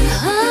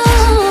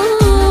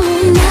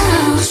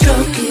 Now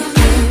stroke it,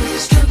 baby,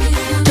 stroke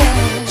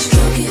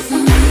it for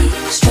me,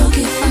 stroke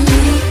it for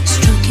me,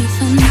 stroke it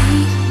for me.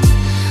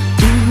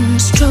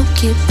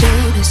 Stroke it,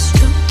 baby,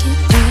 stroke it,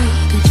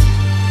 baby.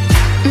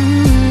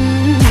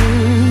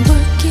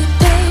 Work it,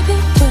 baby,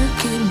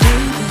 work it,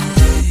 baby.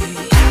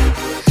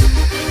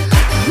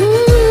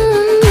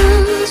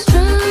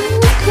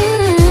 Stroke it.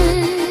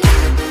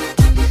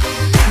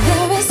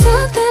 There is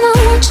something I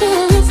want you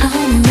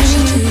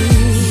to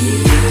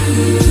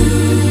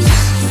use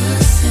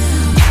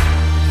yourself.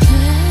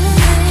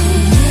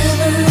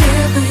 Never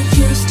ever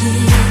used it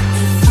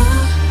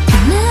before.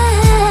 Never.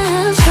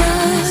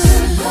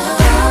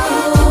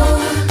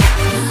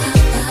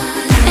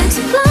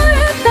 Explore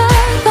it,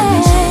 baby.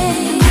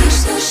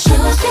 So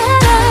sure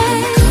that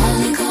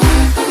I'm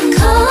calling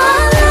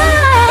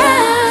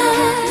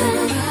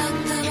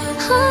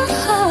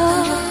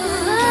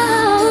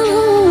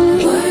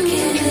work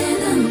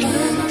it and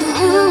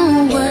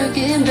work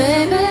it,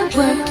 baby,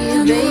 work it,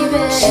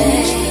 baby.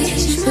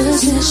 Change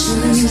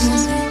positions.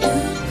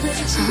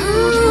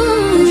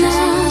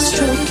 Now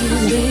stroke it,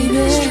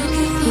 baby.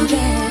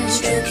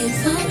 Stroke it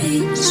for me,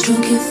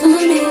 stroke it for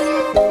me.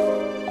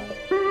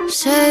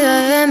 6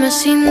 AM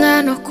sin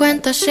darnos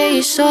cuenta se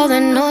hizo de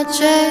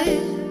noche.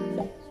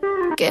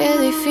 Qué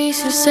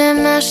difícil se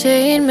me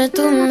hace irme,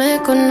 tú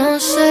me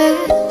conoces.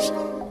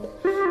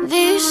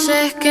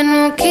 Dices que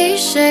no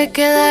quise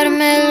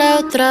quedarme la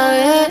otra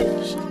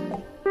vez.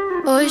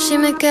 Hoy sí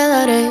me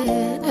quedaré.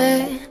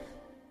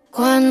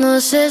 Cuando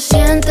se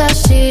sienta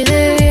así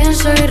de bien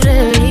soy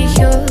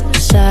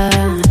religiosa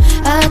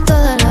a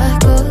todas las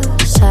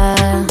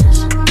cosas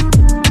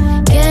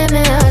que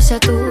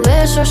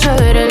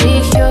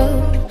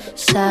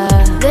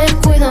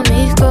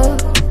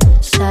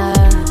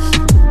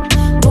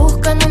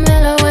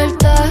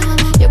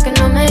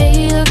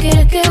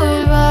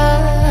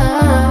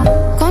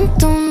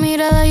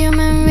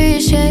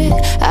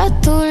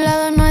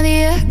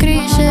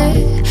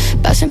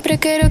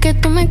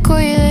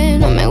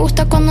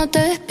grita cuando te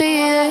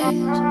despides.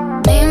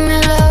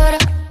 Dime la hora,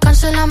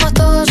 cancelamos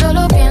todo,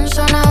 solo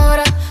pienso en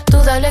ahora. Tú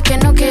dale que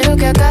no quiero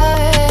que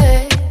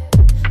acabe.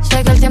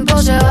 Sé que el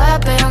tiempo se va,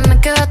 pero me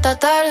quedo hasta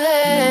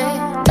tarde.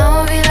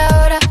 No vi la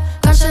hora,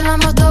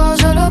 cancelamos todo,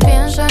 solo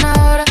pienso en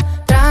ahora.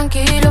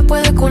 Tranquilo,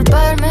 puedes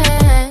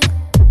culparme.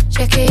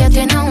 Si es que ya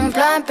tienes un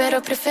plan,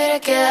 pero prefiere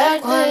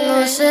quedarte.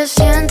 Cuando se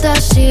sienta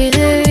así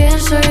de bien,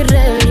 soy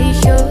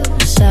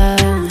religiosa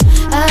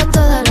a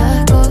todas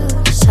las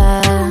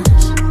cosas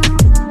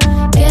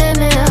que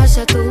me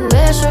hace tu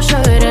beso,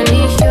 soy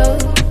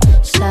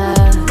religiosa.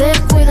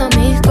 Descuido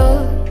mis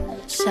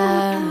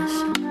cosas,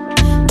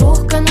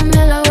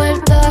 buscándome la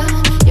vuelta.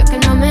 Yo que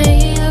no me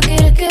he ido,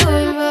 quieres que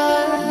vuelva.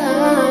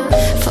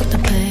 Fuck the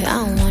pay, I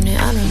don't want it,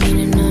 I don't need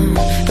it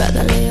now.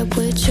 Rather lay up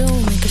with you,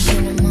 make a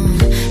cinema.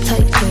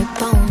 Tight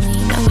grip on me,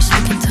 now we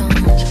speaking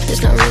tongues.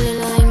 It's not really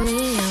like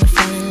me, I would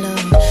fall in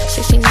love.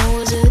 16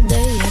 hours a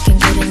day, I can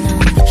get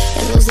enough.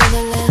 And those are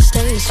the last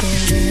days, so I'm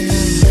dreaming of.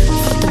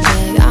 Fuck the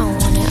bag, I don't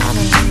want it, I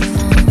don't need it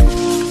now.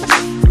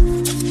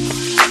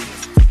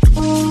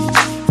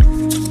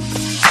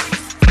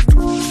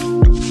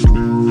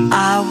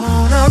 I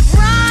wanna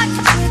rock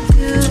with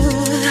you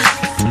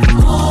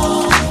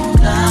all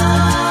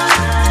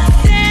night,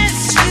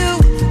 dance you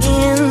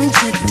in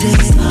today.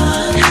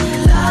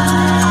 I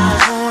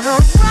wanna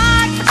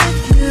rock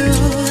with you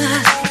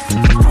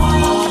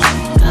all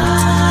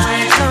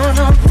night,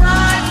 gonna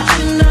rock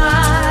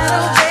tonight,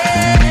 okay?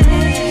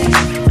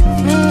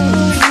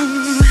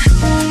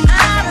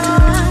 Out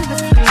on the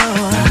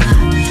floor,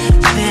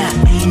 there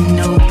ain't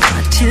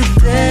nobody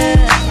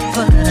there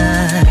but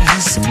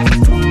us.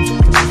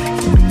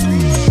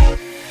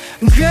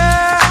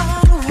 Girl,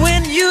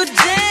 when you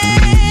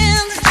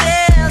dance,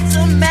 there's a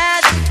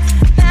magic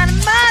that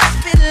must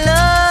be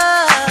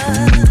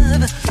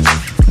love.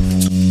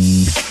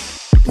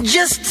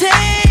 Just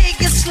take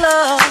it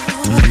slow,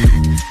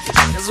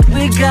 'cause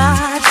we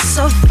got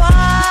so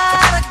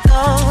far to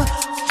go.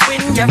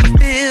 When you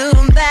feel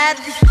that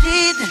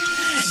heat,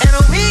 and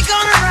we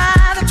gonna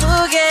ride a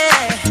boogie,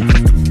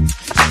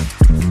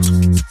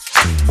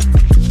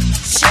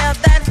 share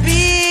that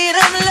beat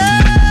of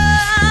love.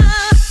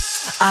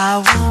 I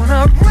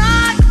wanna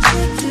rock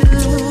with you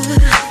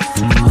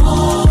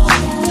all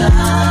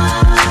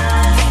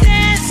night,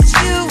 dance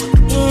you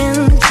in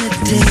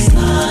today.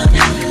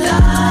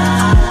 I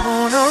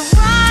wanna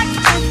rock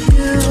with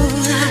you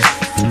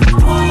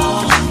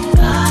all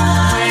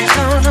night,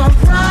 gonna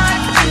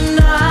rock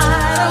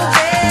tonight,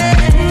 okay?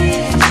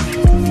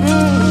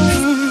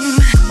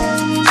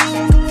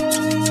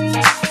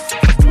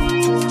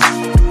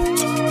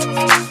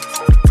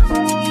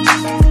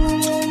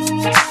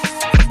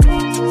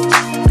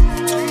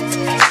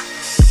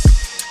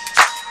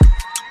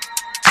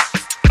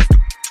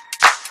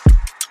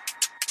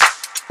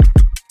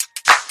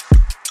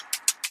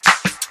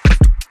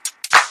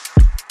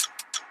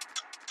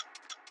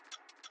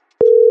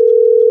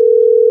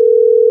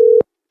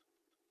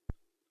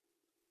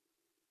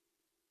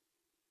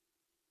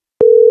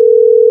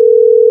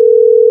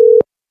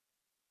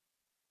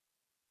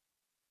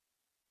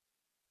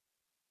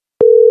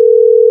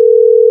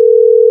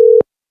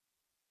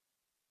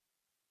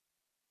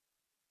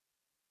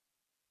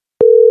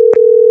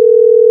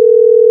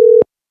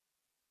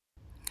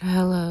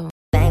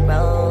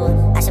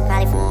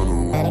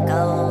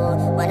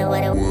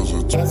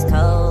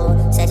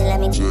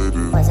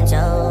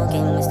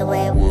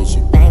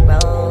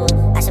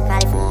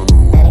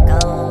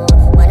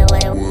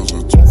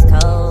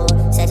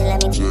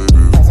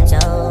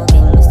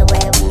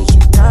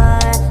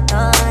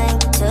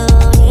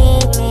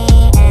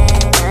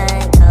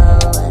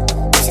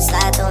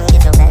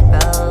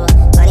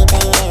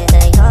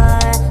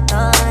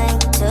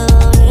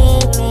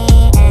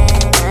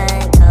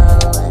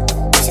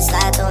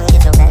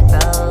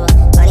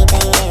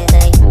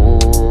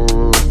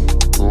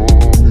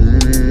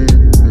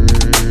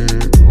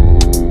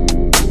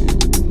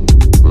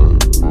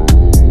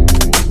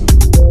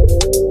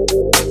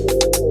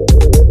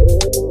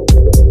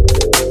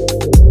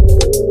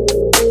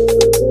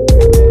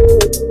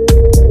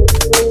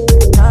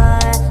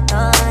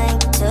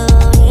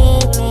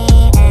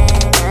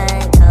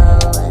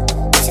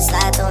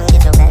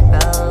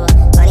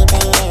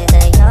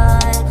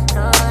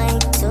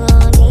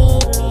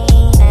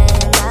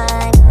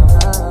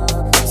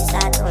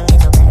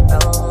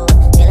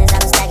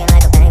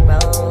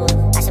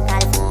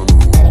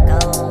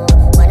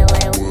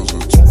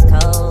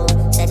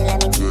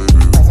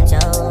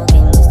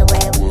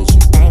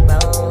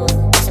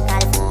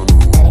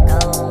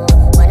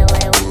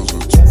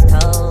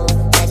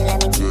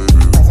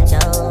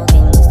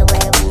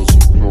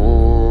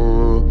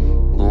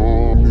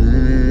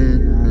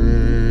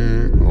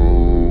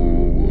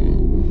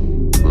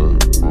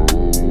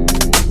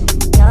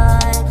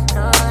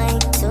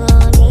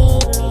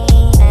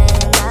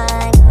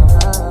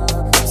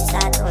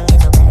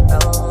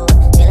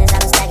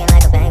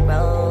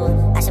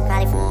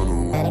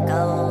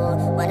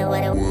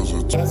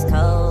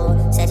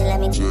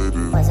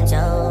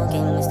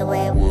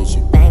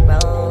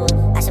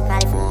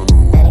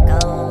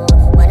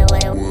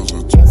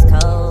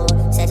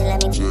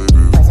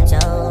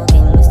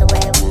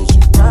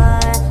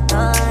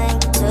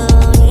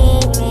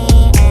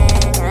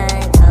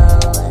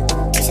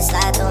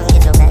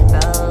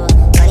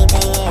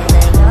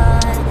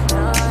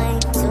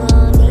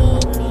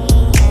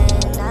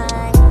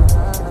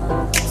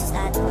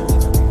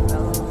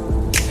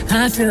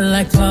 I feel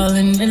like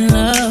falling in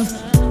love.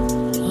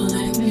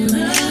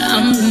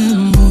 I'm in the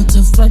mood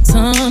to fuck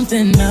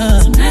something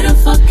up.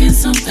 Motherfucking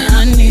something.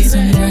 I need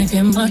some drink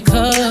in my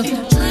cup.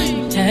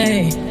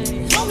 Hey,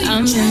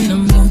 I'm in the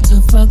mood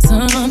to fuck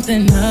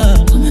something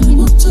up.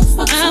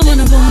 I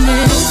wanna go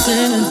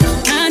missing.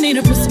 I need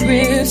a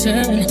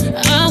prescription.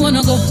 I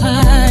wanna go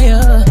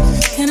higher.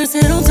 Can I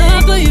sit on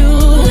top of you?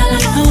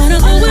 I wanna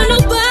go where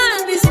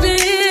nobody's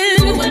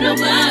been. Where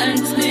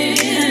nobody's been.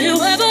 Have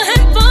you ever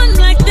had fun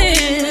like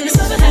this?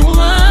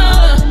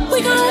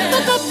 We gon'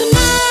 fuck up the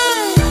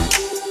night.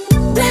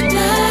 Black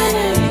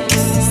lights,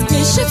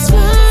 spaceships fly.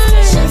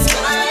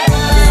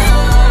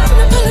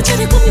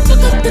 Unapologetic when we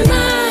fuck up the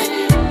night.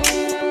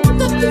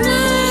 Fuck up the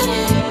night.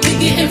 We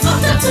getting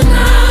fucked up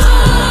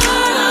tonight.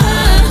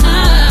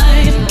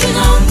 We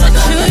gon' fuck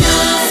up the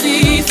night.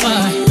 See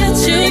fire, let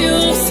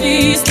you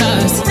see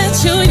stars, let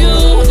you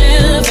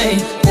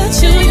elevate, let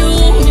you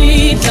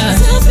meet us.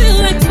 I feel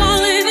like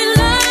falling in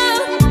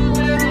love.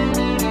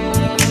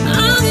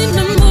 I'm in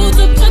the mood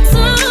to put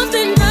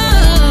something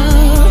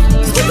up.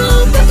 We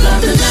gon' fuck up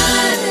the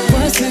night.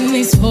 What's in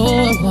these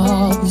four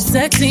walls? You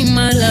sexy,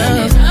 my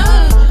love.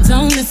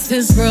 Don't miss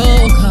this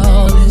roll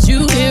call. As you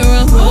hear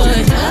a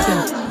voice.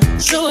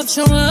 Show up,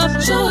 show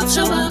up, show up,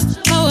 show up.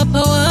 Pull up,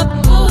 pull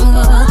up, pull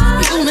up.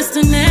 You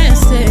Mr.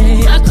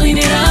 Nasty, I clean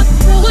it up.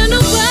 Where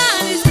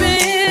nobody's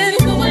been,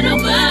 where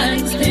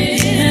nobody's been.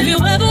 Have you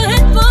ever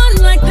had fun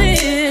like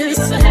this?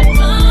 I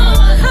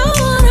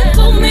wanna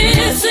go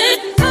missing.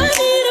 I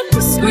need a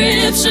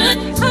prescription.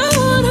 I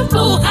wanna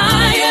go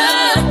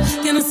higher.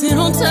 Can I sit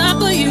on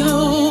top of you?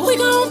 We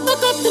gon'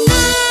 fuck up the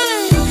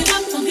night.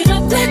 Don't get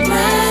up, black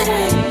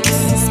lights,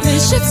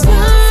 spaceships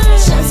fly.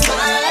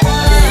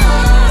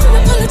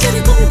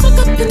 Unapologetic when we fuck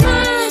up the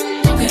night.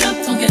 Don't get up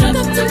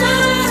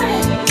tonight.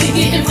 We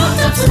getting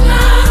fucked up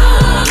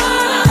tonight.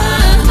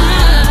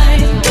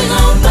 We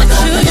gon' fuck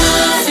up the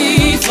night.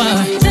 See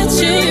fire, let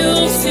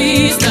you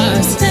see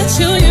stars, let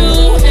you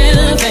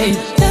elevate,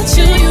 let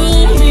you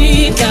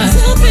meet us.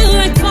 I feel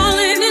like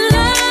falling in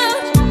love.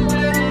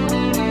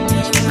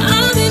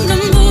 I'm in the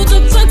mood to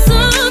fuck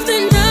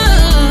something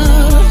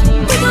up.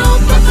 We gon'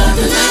 fuck up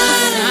the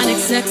night. Sonic,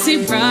 sexy,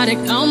 erotic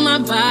on my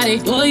body.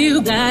 Boy,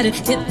 you got it.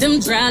 Hit them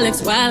dry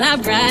lips while I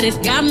ride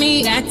it. Got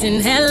me acting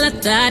hella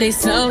thotty.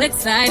 So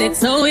excited,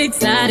 so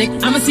exotic.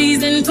 I'm a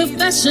seasoned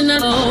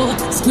professional.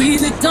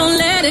 Squeeze it, don't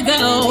let it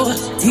go.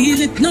 Tease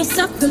it, no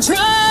self-control.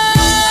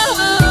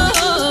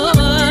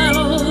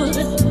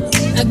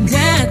 I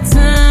got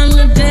time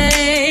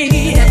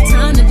today. Got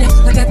time today.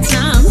 I got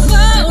time.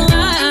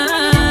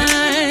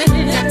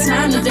 Got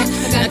time today.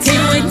 I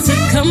can't wait to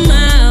come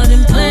out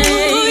and play.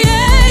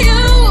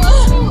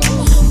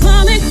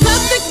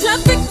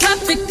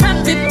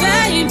 Pop it,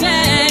 baby.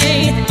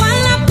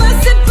 While I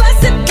bust it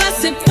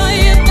for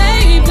you,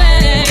 baby.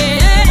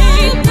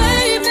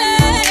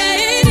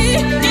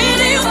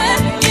 Anywhere,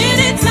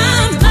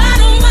 anytime, I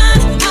don't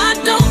mind.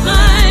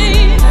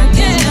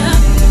 Yeah,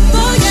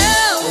 for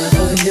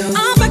you.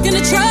 I'm back in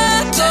the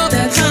truck,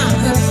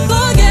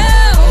 for you.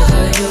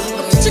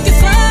 Chicken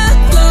fried,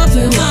 for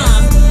you.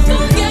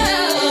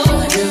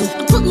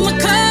 I'm putting my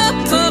cup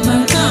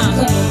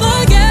for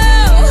you.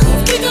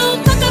 We gon'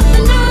 fuck up the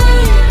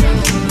night.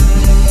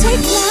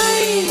 Take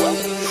light,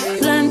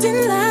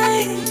 blinding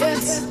light.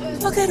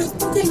 Fuck it up,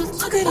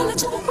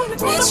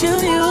 let you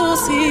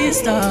see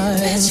stars.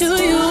 Let you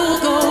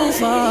go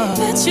far.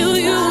 Let you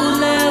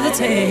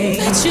levitate.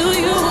 Let you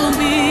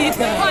be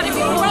God.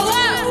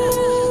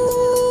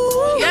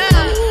 Yeah.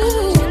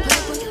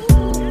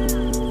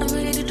 I'm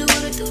ready to do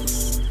what I do.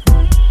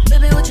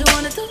 Baby, what you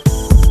wanna do?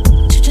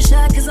 Shoot your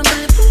shot 'cause I'm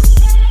bulletproof.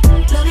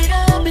 Plug it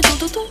up and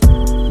do.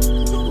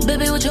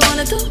 Baby, what you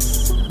wanna do?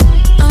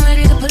 I'm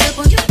ready to put up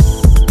on you.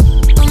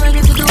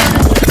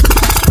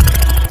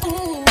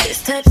 This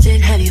type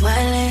shit have you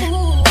wildin'.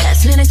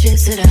 Last minute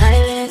trips to the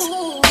highlands.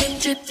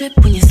 Drip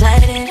when you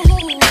sliding.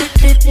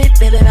 Dip,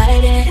 baby,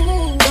 ride it.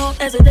 Don't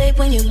hesitate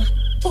when you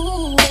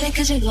baby,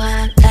 'cause you know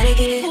I gotta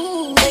get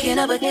taking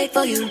up a date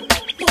for you.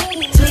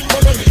 Sweet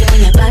baby, when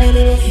you bite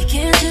it. You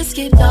can't just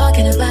keep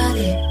talking about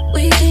it.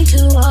 We think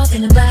too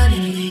often about it.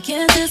 You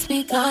can't just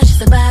be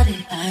cautious about it.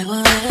 I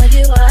wanna have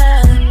you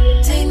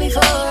wild. Take me for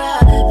a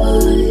ride,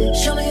 boy.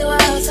 Show me you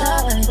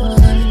outside, boy.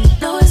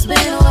 Know it's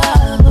been a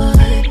while, boy.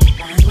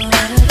 I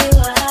wanna have you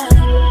wild.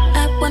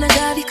 I wanna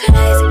drive you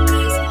crazy.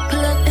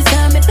 Pull up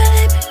inside me,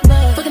 baby.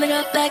 Fucking it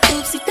up like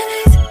oopsie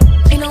daisy.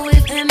 Ain't no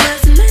if and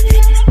buts and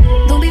maybes.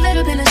 Don't be let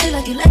up in that shit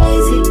like you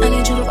lazy. I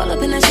need you to roll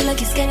up in that shit like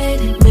you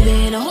skating. Baby,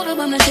 ain't no hold up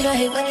on that shit I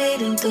hate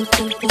waiting.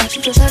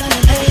 Shoot your shot on the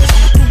page.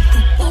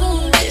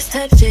 This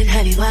type shit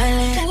have you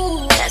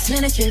wildin'. Last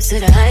minute trips to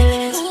the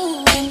highlands.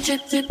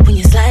 Drip when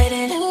you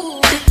sliding.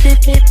 Dip,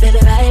 baby,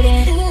 ride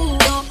it.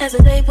 Don't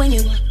hesitate when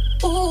you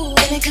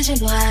baby, 'cause you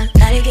know I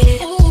gotta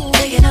get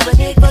taking up a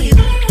dick for you.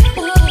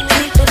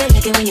 Sweet baby,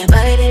 like it when you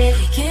bite it.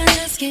 You can't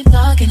just keep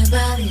talking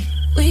about it.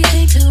 We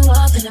think too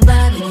often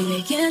about it.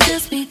 We can't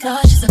just be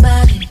cautious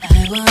about it.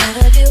 I wanna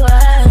have you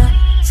wild.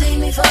 Take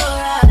me for a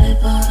ride,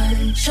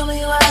 boy. Show me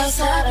you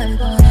outside,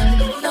 boy.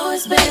 Know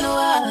it's been a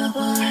while,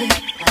 boy.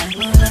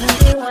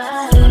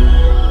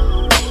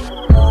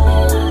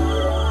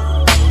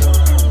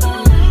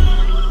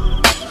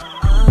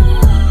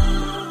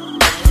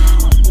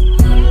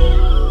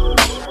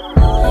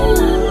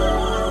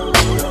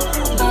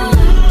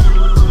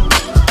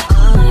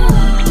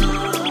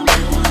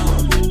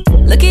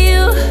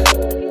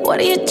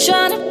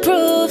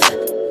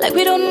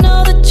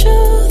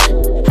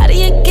 truth? How do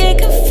you get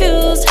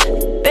confused?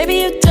 Baby,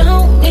 you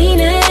don't mean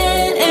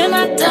it, and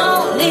I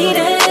don't need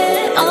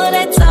it. All of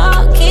that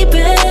talk, keep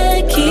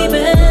it, keep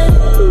it.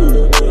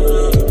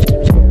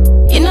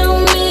 You know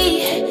me,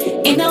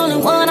 ain't the only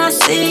one I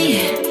see,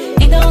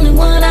 ain't the only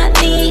one I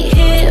need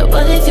here.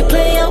 But if you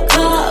play your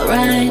card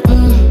right,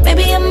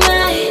 maybe I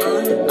might,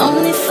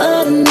 only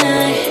for the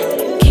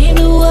night. Can you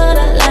do what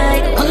I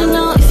like? Wanna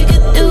know if you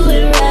could do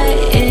it right,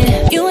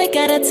 yeah. You ain't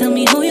gotta tell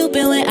me who you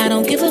been with, I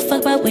don't give a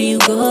fuck about where you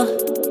go.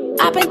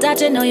 I've been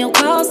dodging all your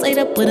calls, laid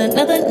up with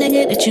another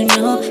nigga that you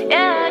know.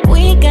 Yeah. We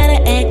ain't gotta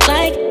act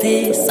like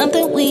this,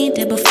 something we ain't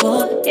did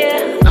before.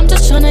 Yeah. I'm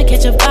just tryna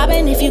catch a vibe,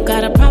 and if you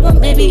got a problem,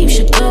 maybe you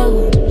should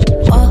go.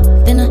 All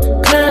in the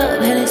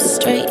club, headed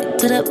straight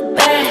to the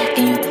back,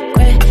 and you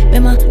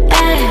grabbing my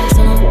ass.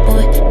 Oh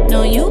boy,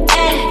 know you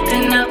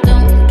acting out,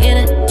 don't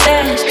get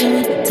attached. Can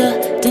we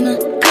talk dinner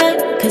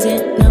cut? Cause you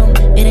know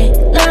it ain't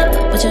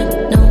love, but you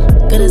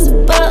know good as a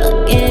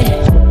bug,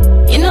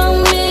 yeah. You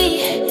know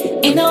me,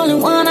 ain't the only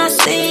one I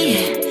see,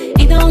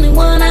 ain't the only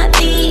one I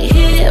need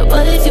here.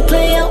 But if you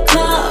play your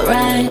card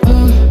right,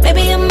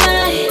 maybe I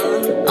might,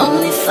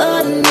 only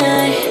for the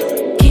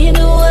night. Can you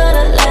do what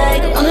I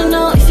like? Wanna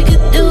know if you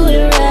could do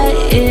it right,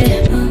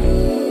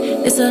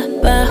 yeah. It's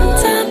about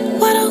time,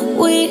 why don't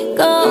we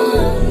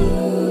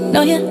go?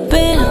 Know you've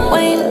been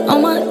waiting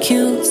on my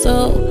cue,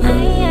 so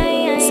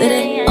sit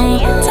it on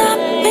top,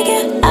 make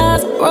your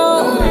eyes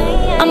roll.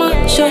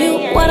 I'ma show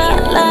you what I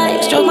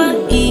like, stroke my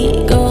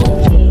ego.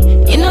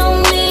 You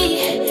know me,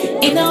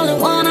 ain't the only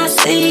one I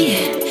see,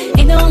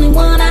 ain't the only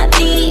one I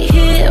need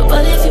here.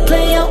 But if you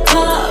play your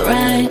card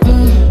right,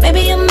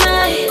 maybe I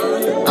might,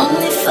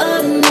 only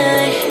for the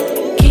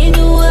night. Can you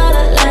do what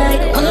I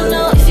like? Wanna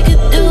know if you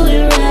could do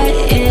it right,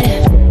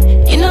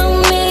 yeah. You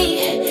know me,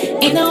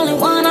 ain't the only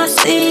one I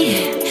see,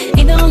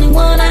 ain't the only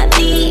one I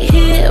need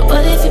here.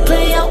 But if you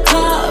play your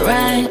card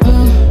right,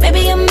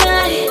 maybe I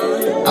might,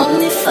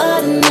 only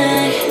for the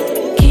night.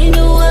 Can you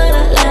do what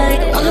I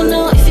like? Wanna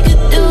know if you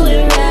could do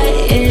it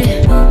right,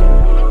 yeah.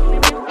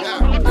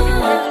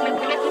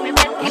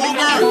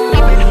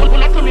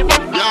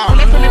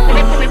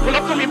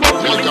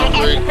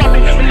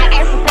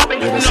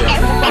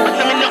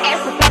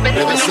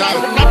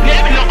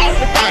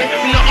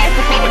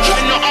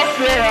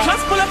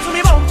 Just pull up to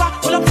me bumper,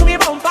 pull up to me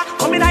bumper.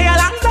 Come in your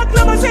long black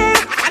limousine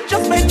and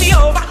just bend me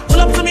over.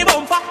 Pull up to me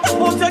bumper,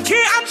 put the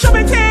key and show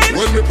me thing.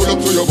 When we pull up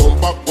to your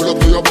bumper, pull up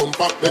to your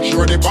bumper. Make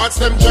sure the parts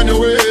them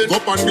genuine.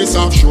 Up on this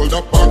half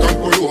shoulder, park and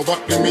pull over.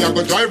 Then me I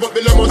go drive up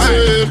the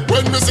limousine.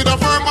 When me see the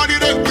firm body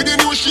then with the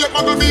new shape,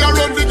 I go be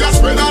around the gas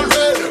pedal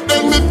red.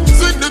 Then me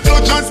sing the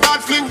clutch and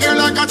start fling gear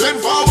like a 10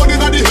 forward in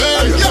the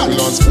head. Yeah,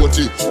 Milan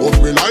sporty, hope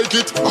me like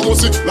it. I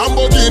must see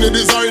Lamborghini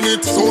design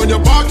it. So when you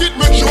park it,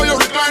 make sure you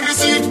recline the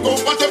seat.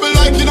 Comfortable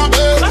like in a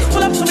bed. Just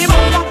pull up to me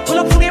bumper, pull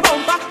up to me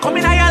bumper. Come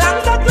in your long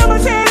black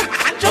limousine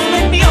and just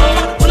bend me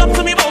over. Pull up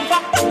to me bumper,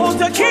 put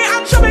the key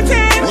and show me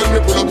thing. When we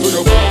pull up to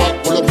your bumper,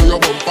 pull up to your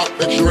bumper.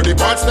 Make sure the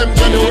parts them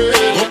genuine.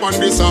 Up on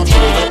this half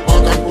shoulder,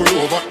 park and pull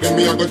over. Then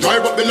me I go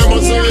drive up the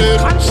limousine.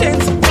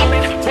 Conscience,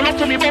 pull up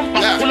to me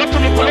bumper, pull up to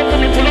me, pull up to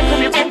me, pull up to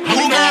me bumper.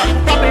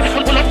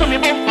 Pull up to me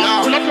bumper,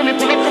 pull up to me,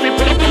 pull up to me,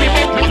 pull up to me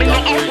bumper. Me no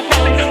off for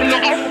profit, me no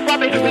off for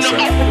profit, me no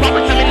off for profit,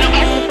 me no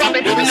off for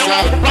profit, me no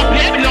off for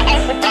profit, me no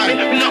off for profit,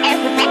 me no off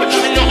for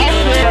profit, me no off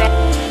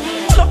for.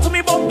 Pull up to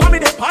me bumper, me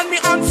dey pan me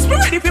hands. Me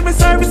ready for me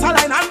service,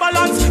 align and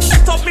balance.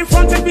 Set up me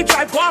front if me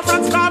drive, go off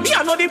France car. Me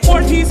I know the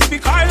 40s if me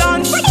car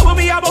land. Bubble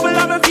me a bubble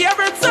of my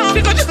favorite song.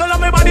 Because you jiggle on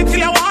my body till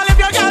you want live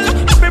your girl.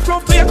 Let me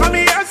prove to you, come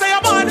here, say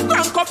you're born.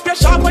 Crank up your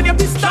sharp when your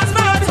pistons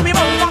burn. To me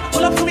bumper,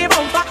 pull up to me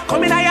bumper.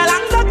 Come in your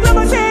long black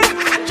limousine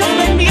and just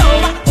bend me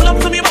over. Pull up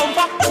to me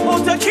bumper,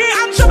 put the key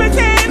and show me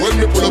thing. When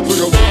me pull up to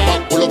your bumper,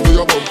 pull up to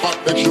your bumper.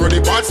 Make sure the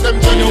parts them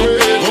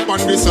genuine. Up on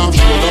this half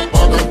shoulder,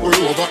 park and pull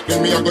over.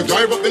 Then me I go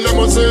drive up the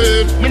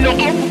limousine. Me no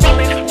off for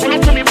profit, pull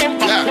up to me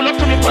bumper. Pull up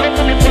to me, pull up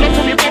to me, pull up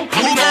to me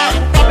bumper. Me no off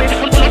for profit,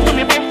 pull up to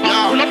me bumper.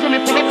 Pull up to me,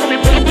 pull up to me,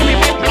 pull up to me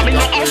bumper. Me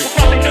no off for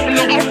profit, me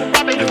no off for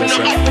profit, me no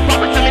off for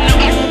profit, me no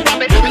off for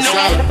profit, me no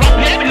off for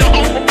profit, me no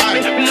off for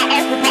profit, me no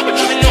off for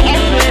profit, me no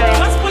off for.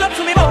 Just pull up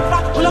to me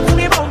bumper, pull up to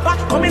me bumper.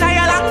 Come in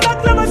your long black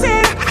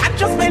limousine and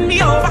just bend me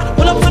over.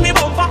 Pull up to me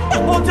bumper,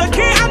 put the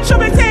key and show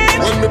me thing.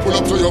 When me pull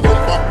up to your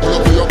bumper, pull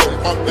up to your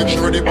bumper. Make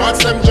sure the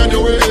parts them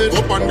genuine.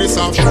 Up on this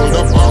half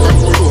shoulder, park and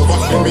pull over.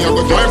 Then me I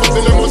go drive up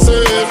the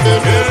limousine.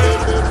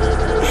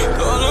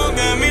 Todo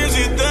que mi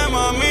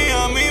sistema a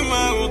mí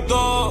me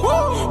gustó,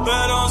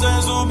 pero se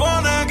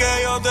supone que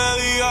yo te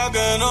diga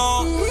que no.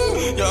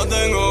 Ya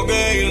tengo que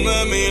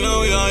irme, mi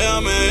novia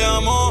ya me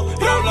llamó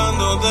y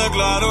hablándote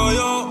claro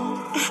yo,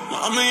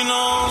 mami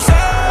no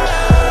sé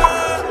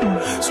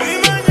si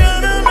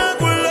mañana me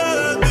acuerdo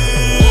de ti.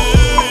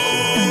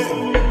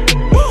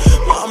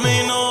 Mami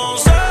no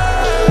sé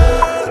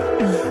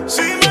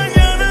si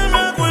mañana me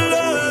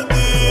acuerdo de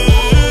ti.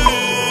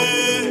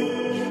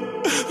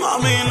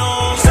 Mami no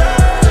sé.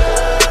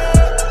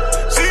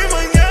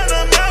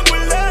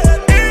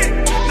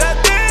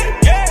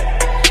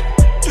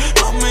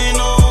 Mami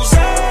no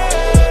sé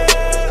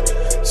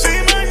si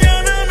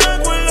mañana me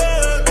acuerdo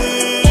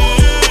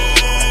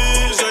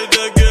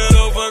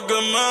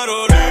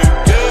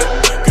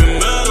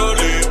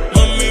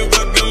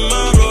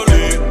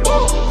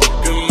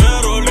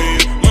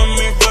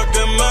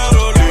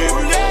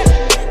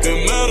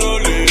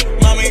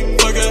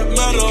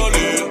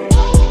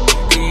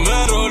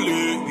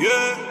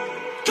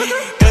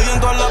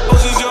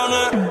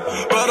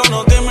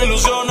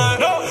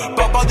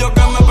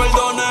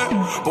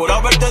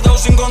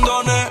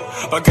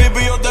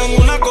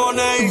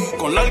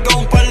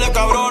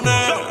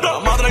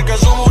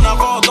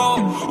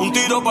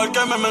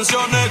me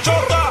menciones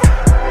chota.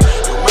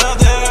 Me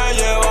dejé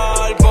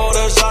llevar por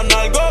esa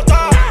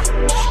nalgota.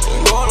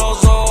 Tengo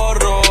los ojos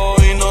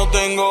rojos y no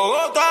tengo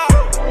gota.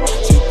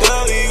 Si te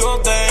digo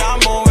te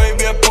amo,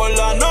 baby, es por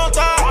la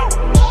nota.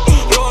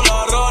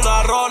 Rola,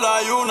 rola,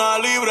 rola y una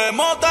libre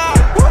mota.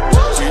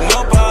 Si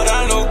no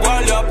paran los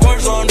guardias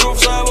por sunroof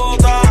se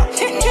bota.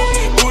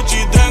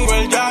 Gucci tengo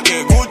el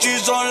jacket, Gucci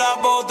son las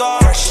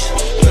botas.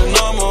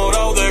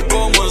 Enamorado de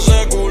cómo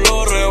ese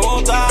culo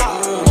rebota.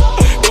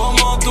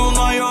 Como tú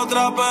no hay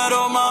otra,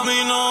 pero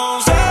mami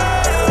no sé.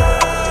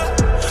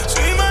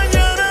 Si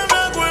mañana me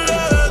acuerdo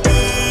de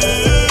ti.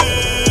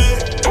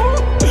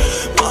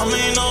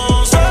 Mami no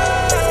sé.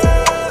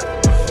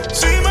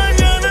 Si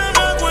mañana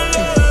me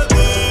acuerdo de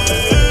ti.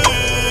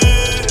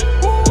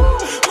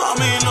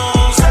 Mami no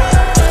sé.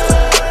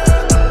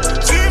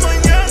 Si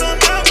mañana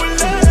me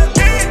acuerdo de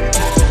ti.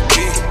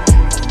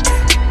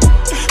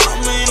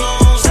 Mami no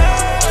sé.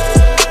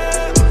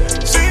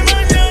 Si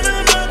mañana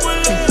me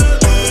acuerdo de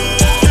ti.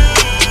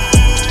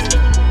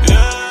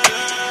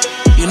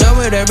 You know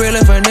what that real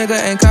if a nigga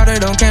ain't caught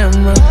it on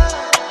camera.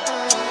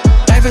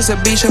 Life is a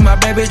beach and my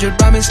baby just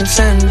bought me some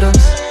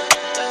sandals.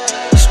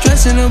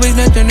 Stressing a week,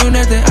 nothing new,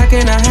 nothing I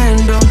cannot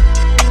handle.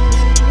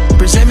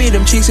 Present me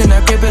them cheeks and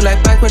I grip it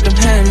like back with them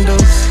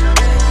handles.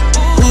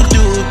 Who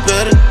do it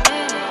better?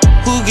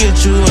 Who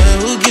get you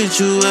and who get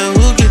you and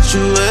who get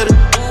you better?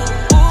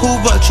 Who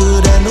bought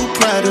you that new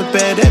Prada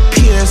bag, that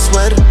PS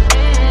sweater?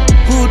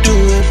 Who do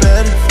it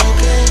better?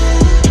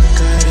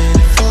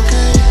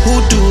 Who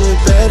do it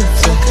better?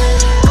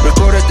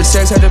 Recorded the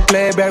sex, had to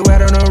play it back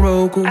right on the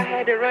Roku.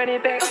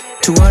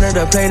 200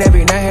 a plate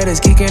every night, had us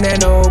geeking at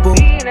Noble.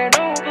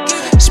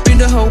 Spend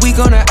the whole week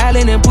on the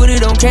island and put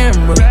it on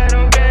camera.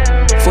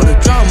 For the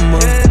drama,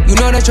 you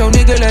know that your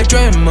nigga like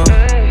drama.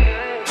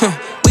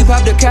 We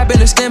popped the cap in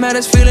the stem, had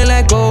us feeling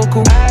like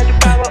Goku.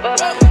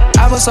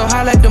 I was so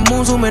high like the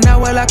moon, zooming out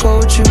while I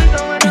coach you.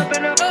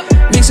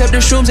 Mix up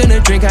the shrooms and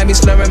the drink, had me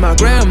slurring my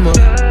grandma.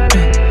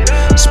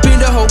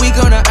 Spend the whole week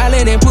on the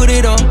island and put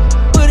it on.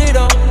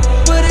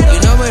 You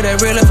know what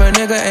that real if a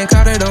nigga ain't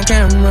caught it on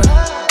camera.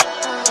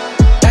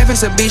 Life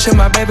is a beach and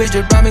my baby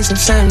just bought me some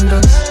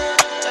sandals.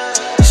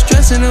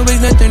 Stressing a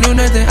week, nothing new,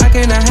 nothing I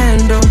cannot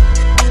handle.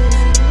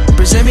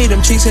 Present me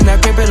them cheeks and I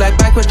grip it like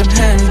back with them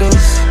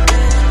handles.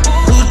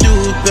 Who do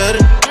it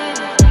better?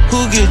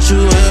 Who get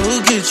you and who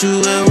get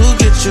you and who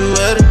get you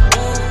better?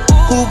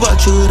 Who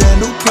bought you that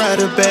new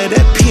Prada bag,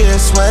 that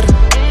PS sweater?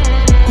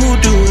 Who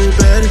do it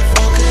better?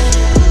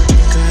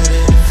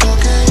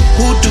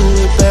 Who do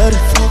it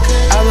better?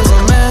 I was a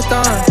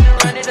marathon,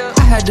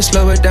 I had to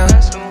slow it down.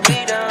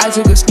 I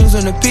took a snooze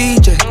on the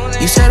PJ,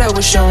 you said I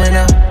was showing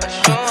out.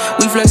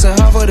 We flexing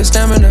hard for the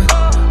stamina,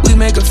 we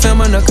make a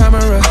film on the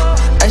camera.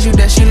 Ask you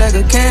that she like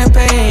a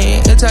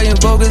campaign, Italian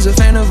Vogue is a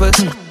fan of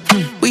us.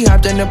 We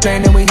hopped in the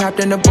plane, then we hopped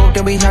in the boat,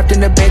 then we hopped in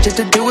the bed just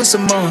to do it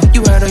some more.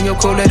 You had on your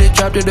coat, let it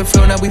drop to the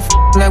floor, now we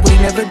like we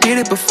never did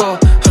it before.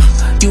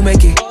 You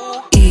make it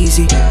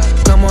easy,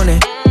 come on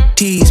and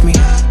tease me,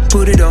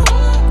 put it on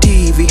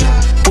TV,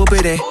 whoop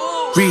it and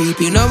reap.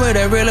 You know what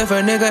that real if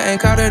a nigga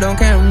ain't caught it on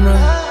camera.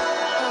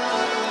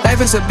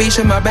 Life is a beach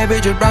and my baby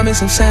just brought me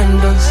some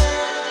sandals.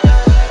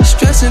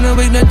 Stressing a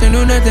week, nothing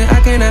new, nothing I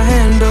cannot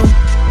handle.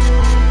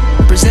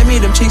 Present me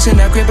them cheeks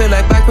and I grip it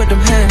like back with them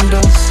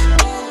handles.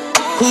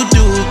 Who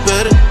do it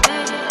better?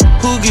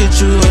 Who get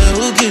you and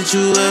who get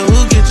you and who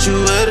get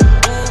you better?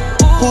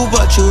 Who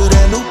bought you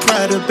that new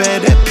Prada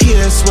bag, that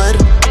PS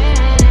sweater?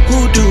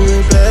 Who do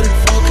it better?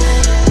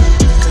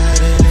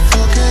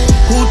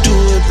 Who do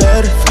it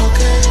better?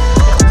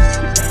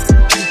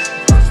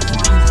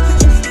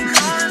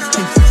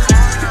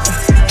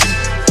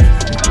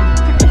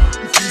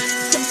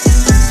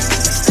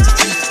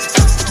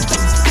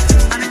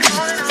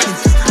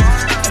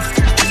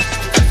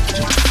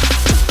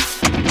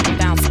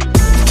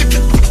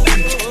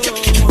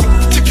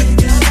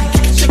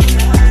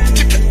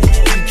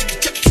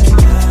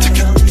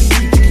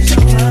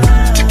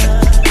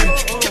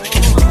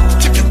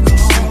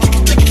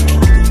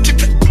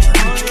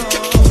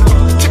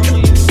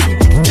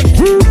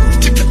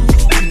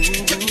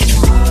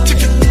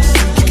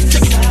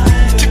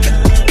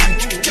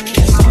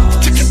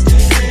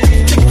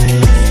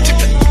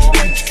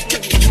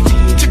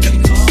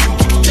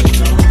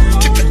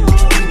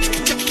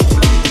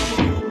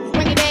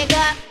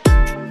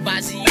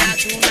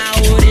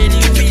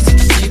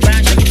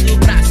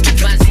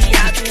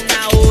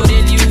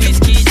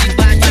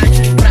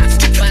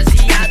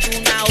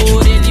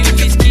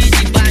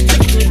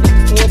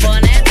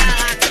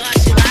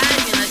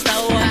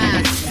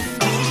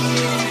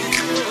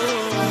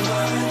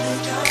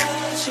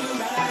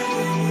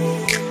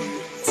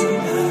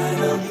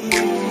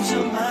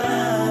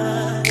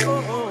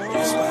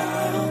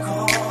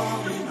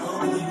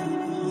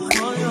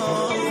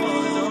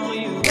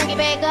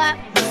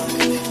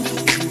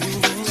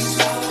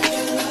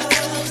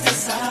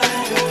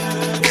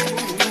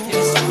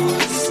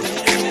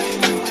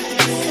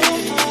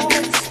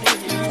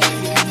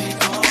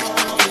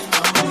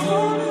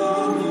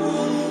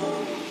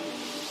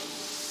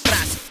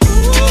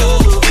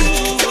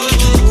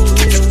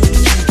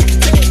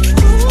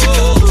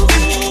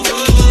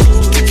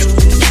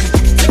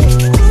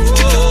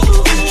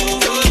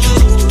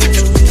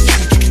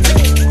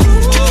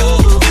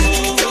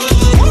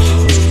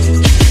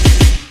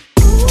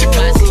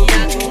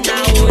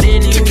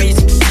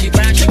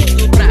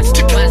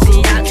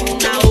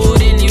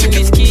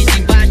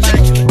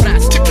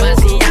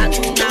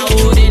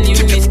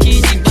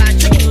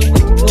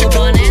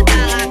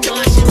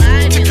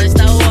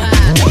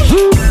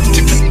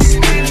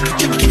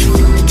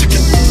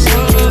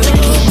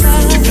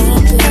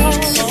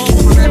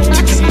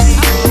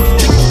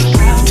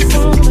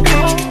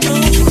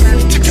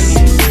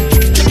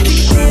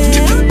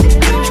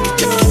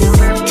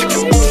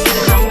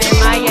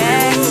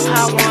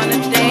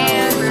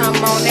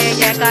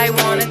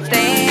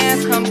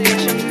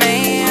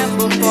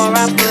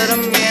 I put them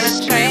in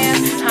a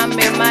trance. I'm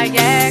in my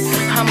yak,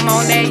 I'm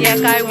on that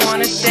yak, I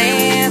wanna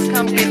dance.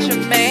 Come get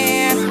your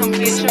man, come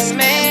get your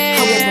man.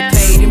 I woke up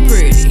paid and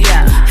pretty,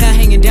 hair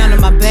hanging down on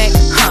my back,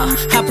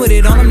 I put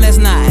it on him last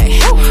night.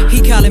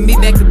 He calling me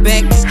back to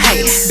back.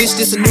 Hey, bitch,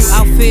 this a new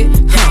outfit.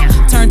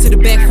 Turn to the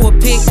back for a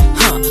pic.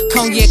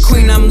 Cognac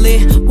queen, I'm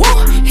lit. Woo!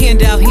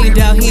 Hand out, hand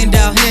out, hand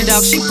out, hand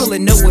out. She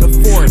pulling up with a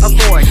 40.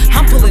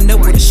 I'm pulling up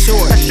with a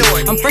short.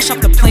 I'm fresh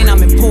off the plane,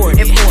 I'm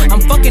imported.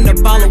 I'm fucking the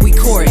baller, we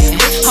courting.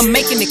 I'm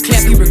making it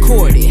clap, he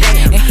recorded.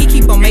 And he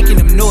keep on making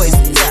them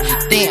noises.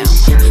 Damn,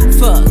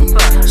 fuck,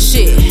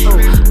 shit.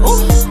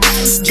 Ooh.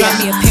 Drop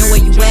me a pin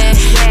where you at.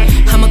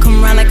 I'ma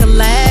come around like a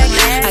lag.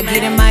 I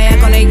get in my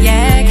yak on that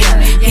yak.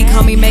 He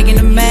call me Megan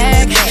the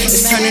Mag.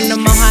 It's turning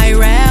him on high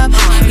rap.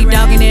 He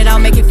dogging it, I'll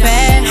make it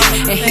fat.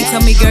 And he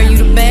told me, girl, you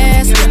the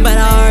best. But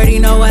I already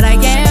know what I am.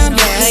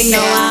 Yeah, you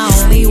know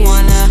I only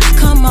wanna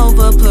come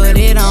over, put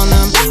it on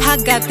him. I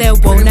got that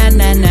whoa, na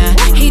na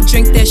na. He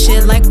drink that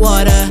shit like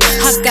water.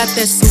 I got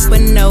that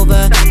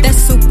supernova, that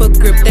super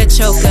grip, that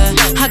choker.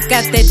 I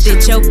got that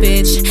ditch, yo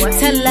bitch.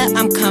 Tell her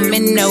I'm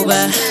coming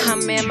over.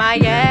 I'm in my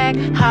yak,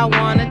 I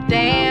wanna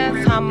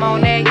dance. I'm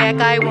on that yak,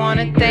 I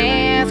wanna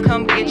dance.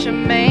 Come get your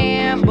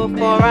man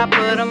before I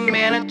put him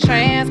in a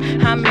trance.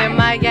 I'm in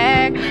my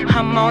yak,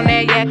 I'm on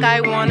that yak,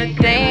 I wanna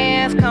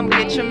dance. Come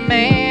get your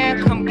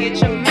man, come get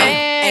your man.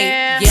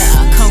 Ay,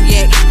 yeah,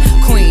 cognac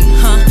queen,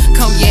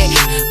 cognac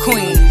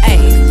queen.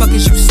 Ayy, fuck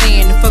is you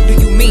saying? The fuck do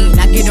you mean?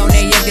 I get on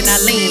that yak and I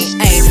lean.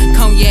 Ayy,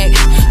 cognac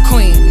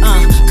queen,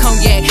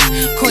 cognac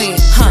queen,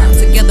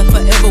 together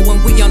forever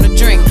when we on the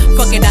drink.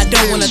 Fuck it, I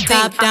don't wanna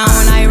top down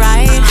when I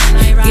ride.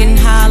 Getting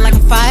high like a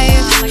five.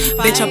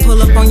 Bitch, I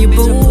pull up on your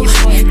boo.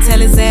 Tell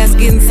his ass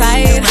get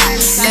inside.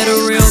 Let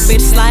a real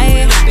bitch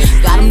slide.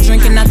 Got him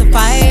drinking out the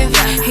pipe.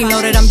 He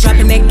know that I'm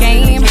dropping that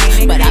game,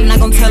 but I'm not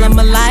gon' tell him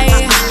a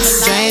lie.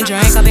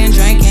 Drink, I've been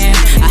drinking.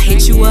 I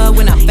hit you up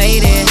when I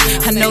faded.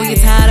 I know you're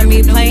tired of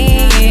me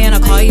playing. I'll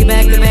call you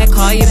back to back,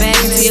 call you back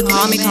until you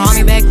call me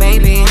back,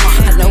 baby.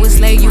 I know it's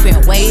late, you've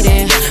been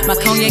waiting. My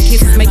cognac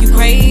kisses make you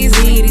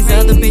crazy. These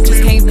other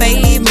bitches can't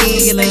fade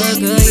me. You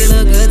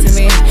look good to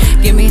me.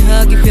 Give me a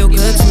hug, you feel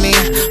good to me.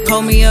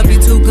 Pull me up,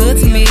 you too good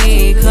to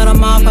me. Cut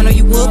him off, I know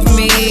you would for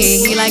me.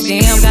 He like,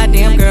 damn,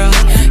 goddamn girl,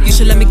 you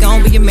should let me go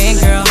and be your man,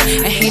 girl.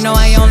 And he know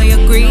I only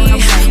agree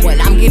when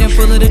I'm getting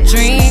full of the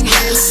drink.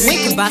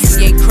 Wink about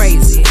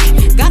crazy,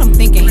 got him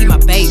thinking he my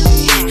baby.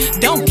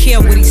 Don't care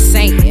what he's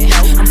saying,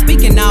 I'm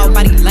speaking all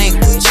body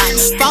language.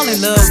 Fall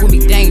in love with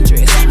me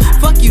dangerous.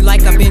 Fuck you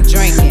like I've been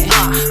drinking.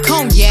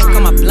 Cognac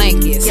on my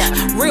blankets.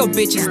 Real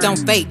bitches don't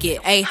fake it.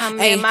 Ay, I'm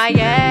in my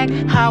yak,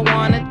 I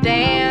wanna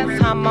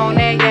dance. I'm on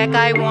that yak,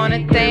 I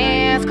wanna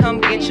dance. Come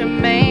get your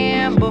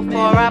man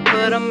before I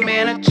put him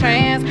in a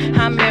trance.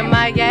 I'm in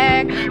my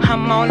yak,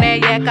 I'm on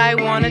that yak, I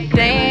wanna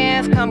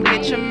dance. Come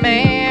get your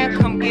man,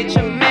 come get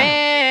your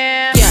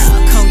man. Yeah,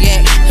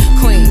 cognac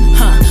queen,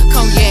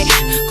 cognac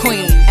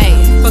queen.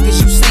 Ayy, fuck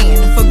is you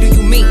saying? The fuck do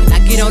you mean? I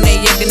get on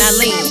that yak and I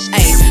lean.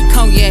 Ayy,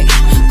 cognac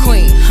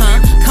queen,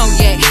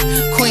 cognac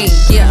queen.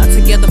 Yeah,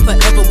 together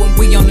forever when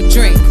we on the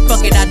drink.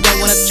 Fuck it, I don't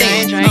wanna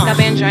think. I've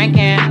been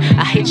drinking.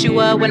 I hit you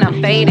up when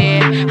I'm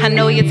faded. I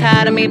know you're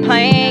tired of me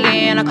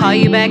playing. I'll call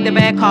you back to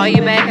back, call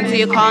you back until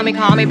you call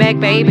me back,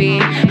 baby.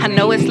 I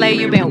know it's late,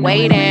 you've been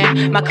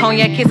waiting. My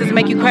cognac kisses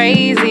make you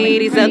crazy.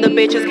 These other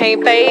bitches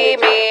can't fade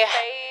me.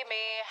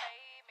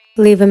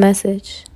 Leave a message.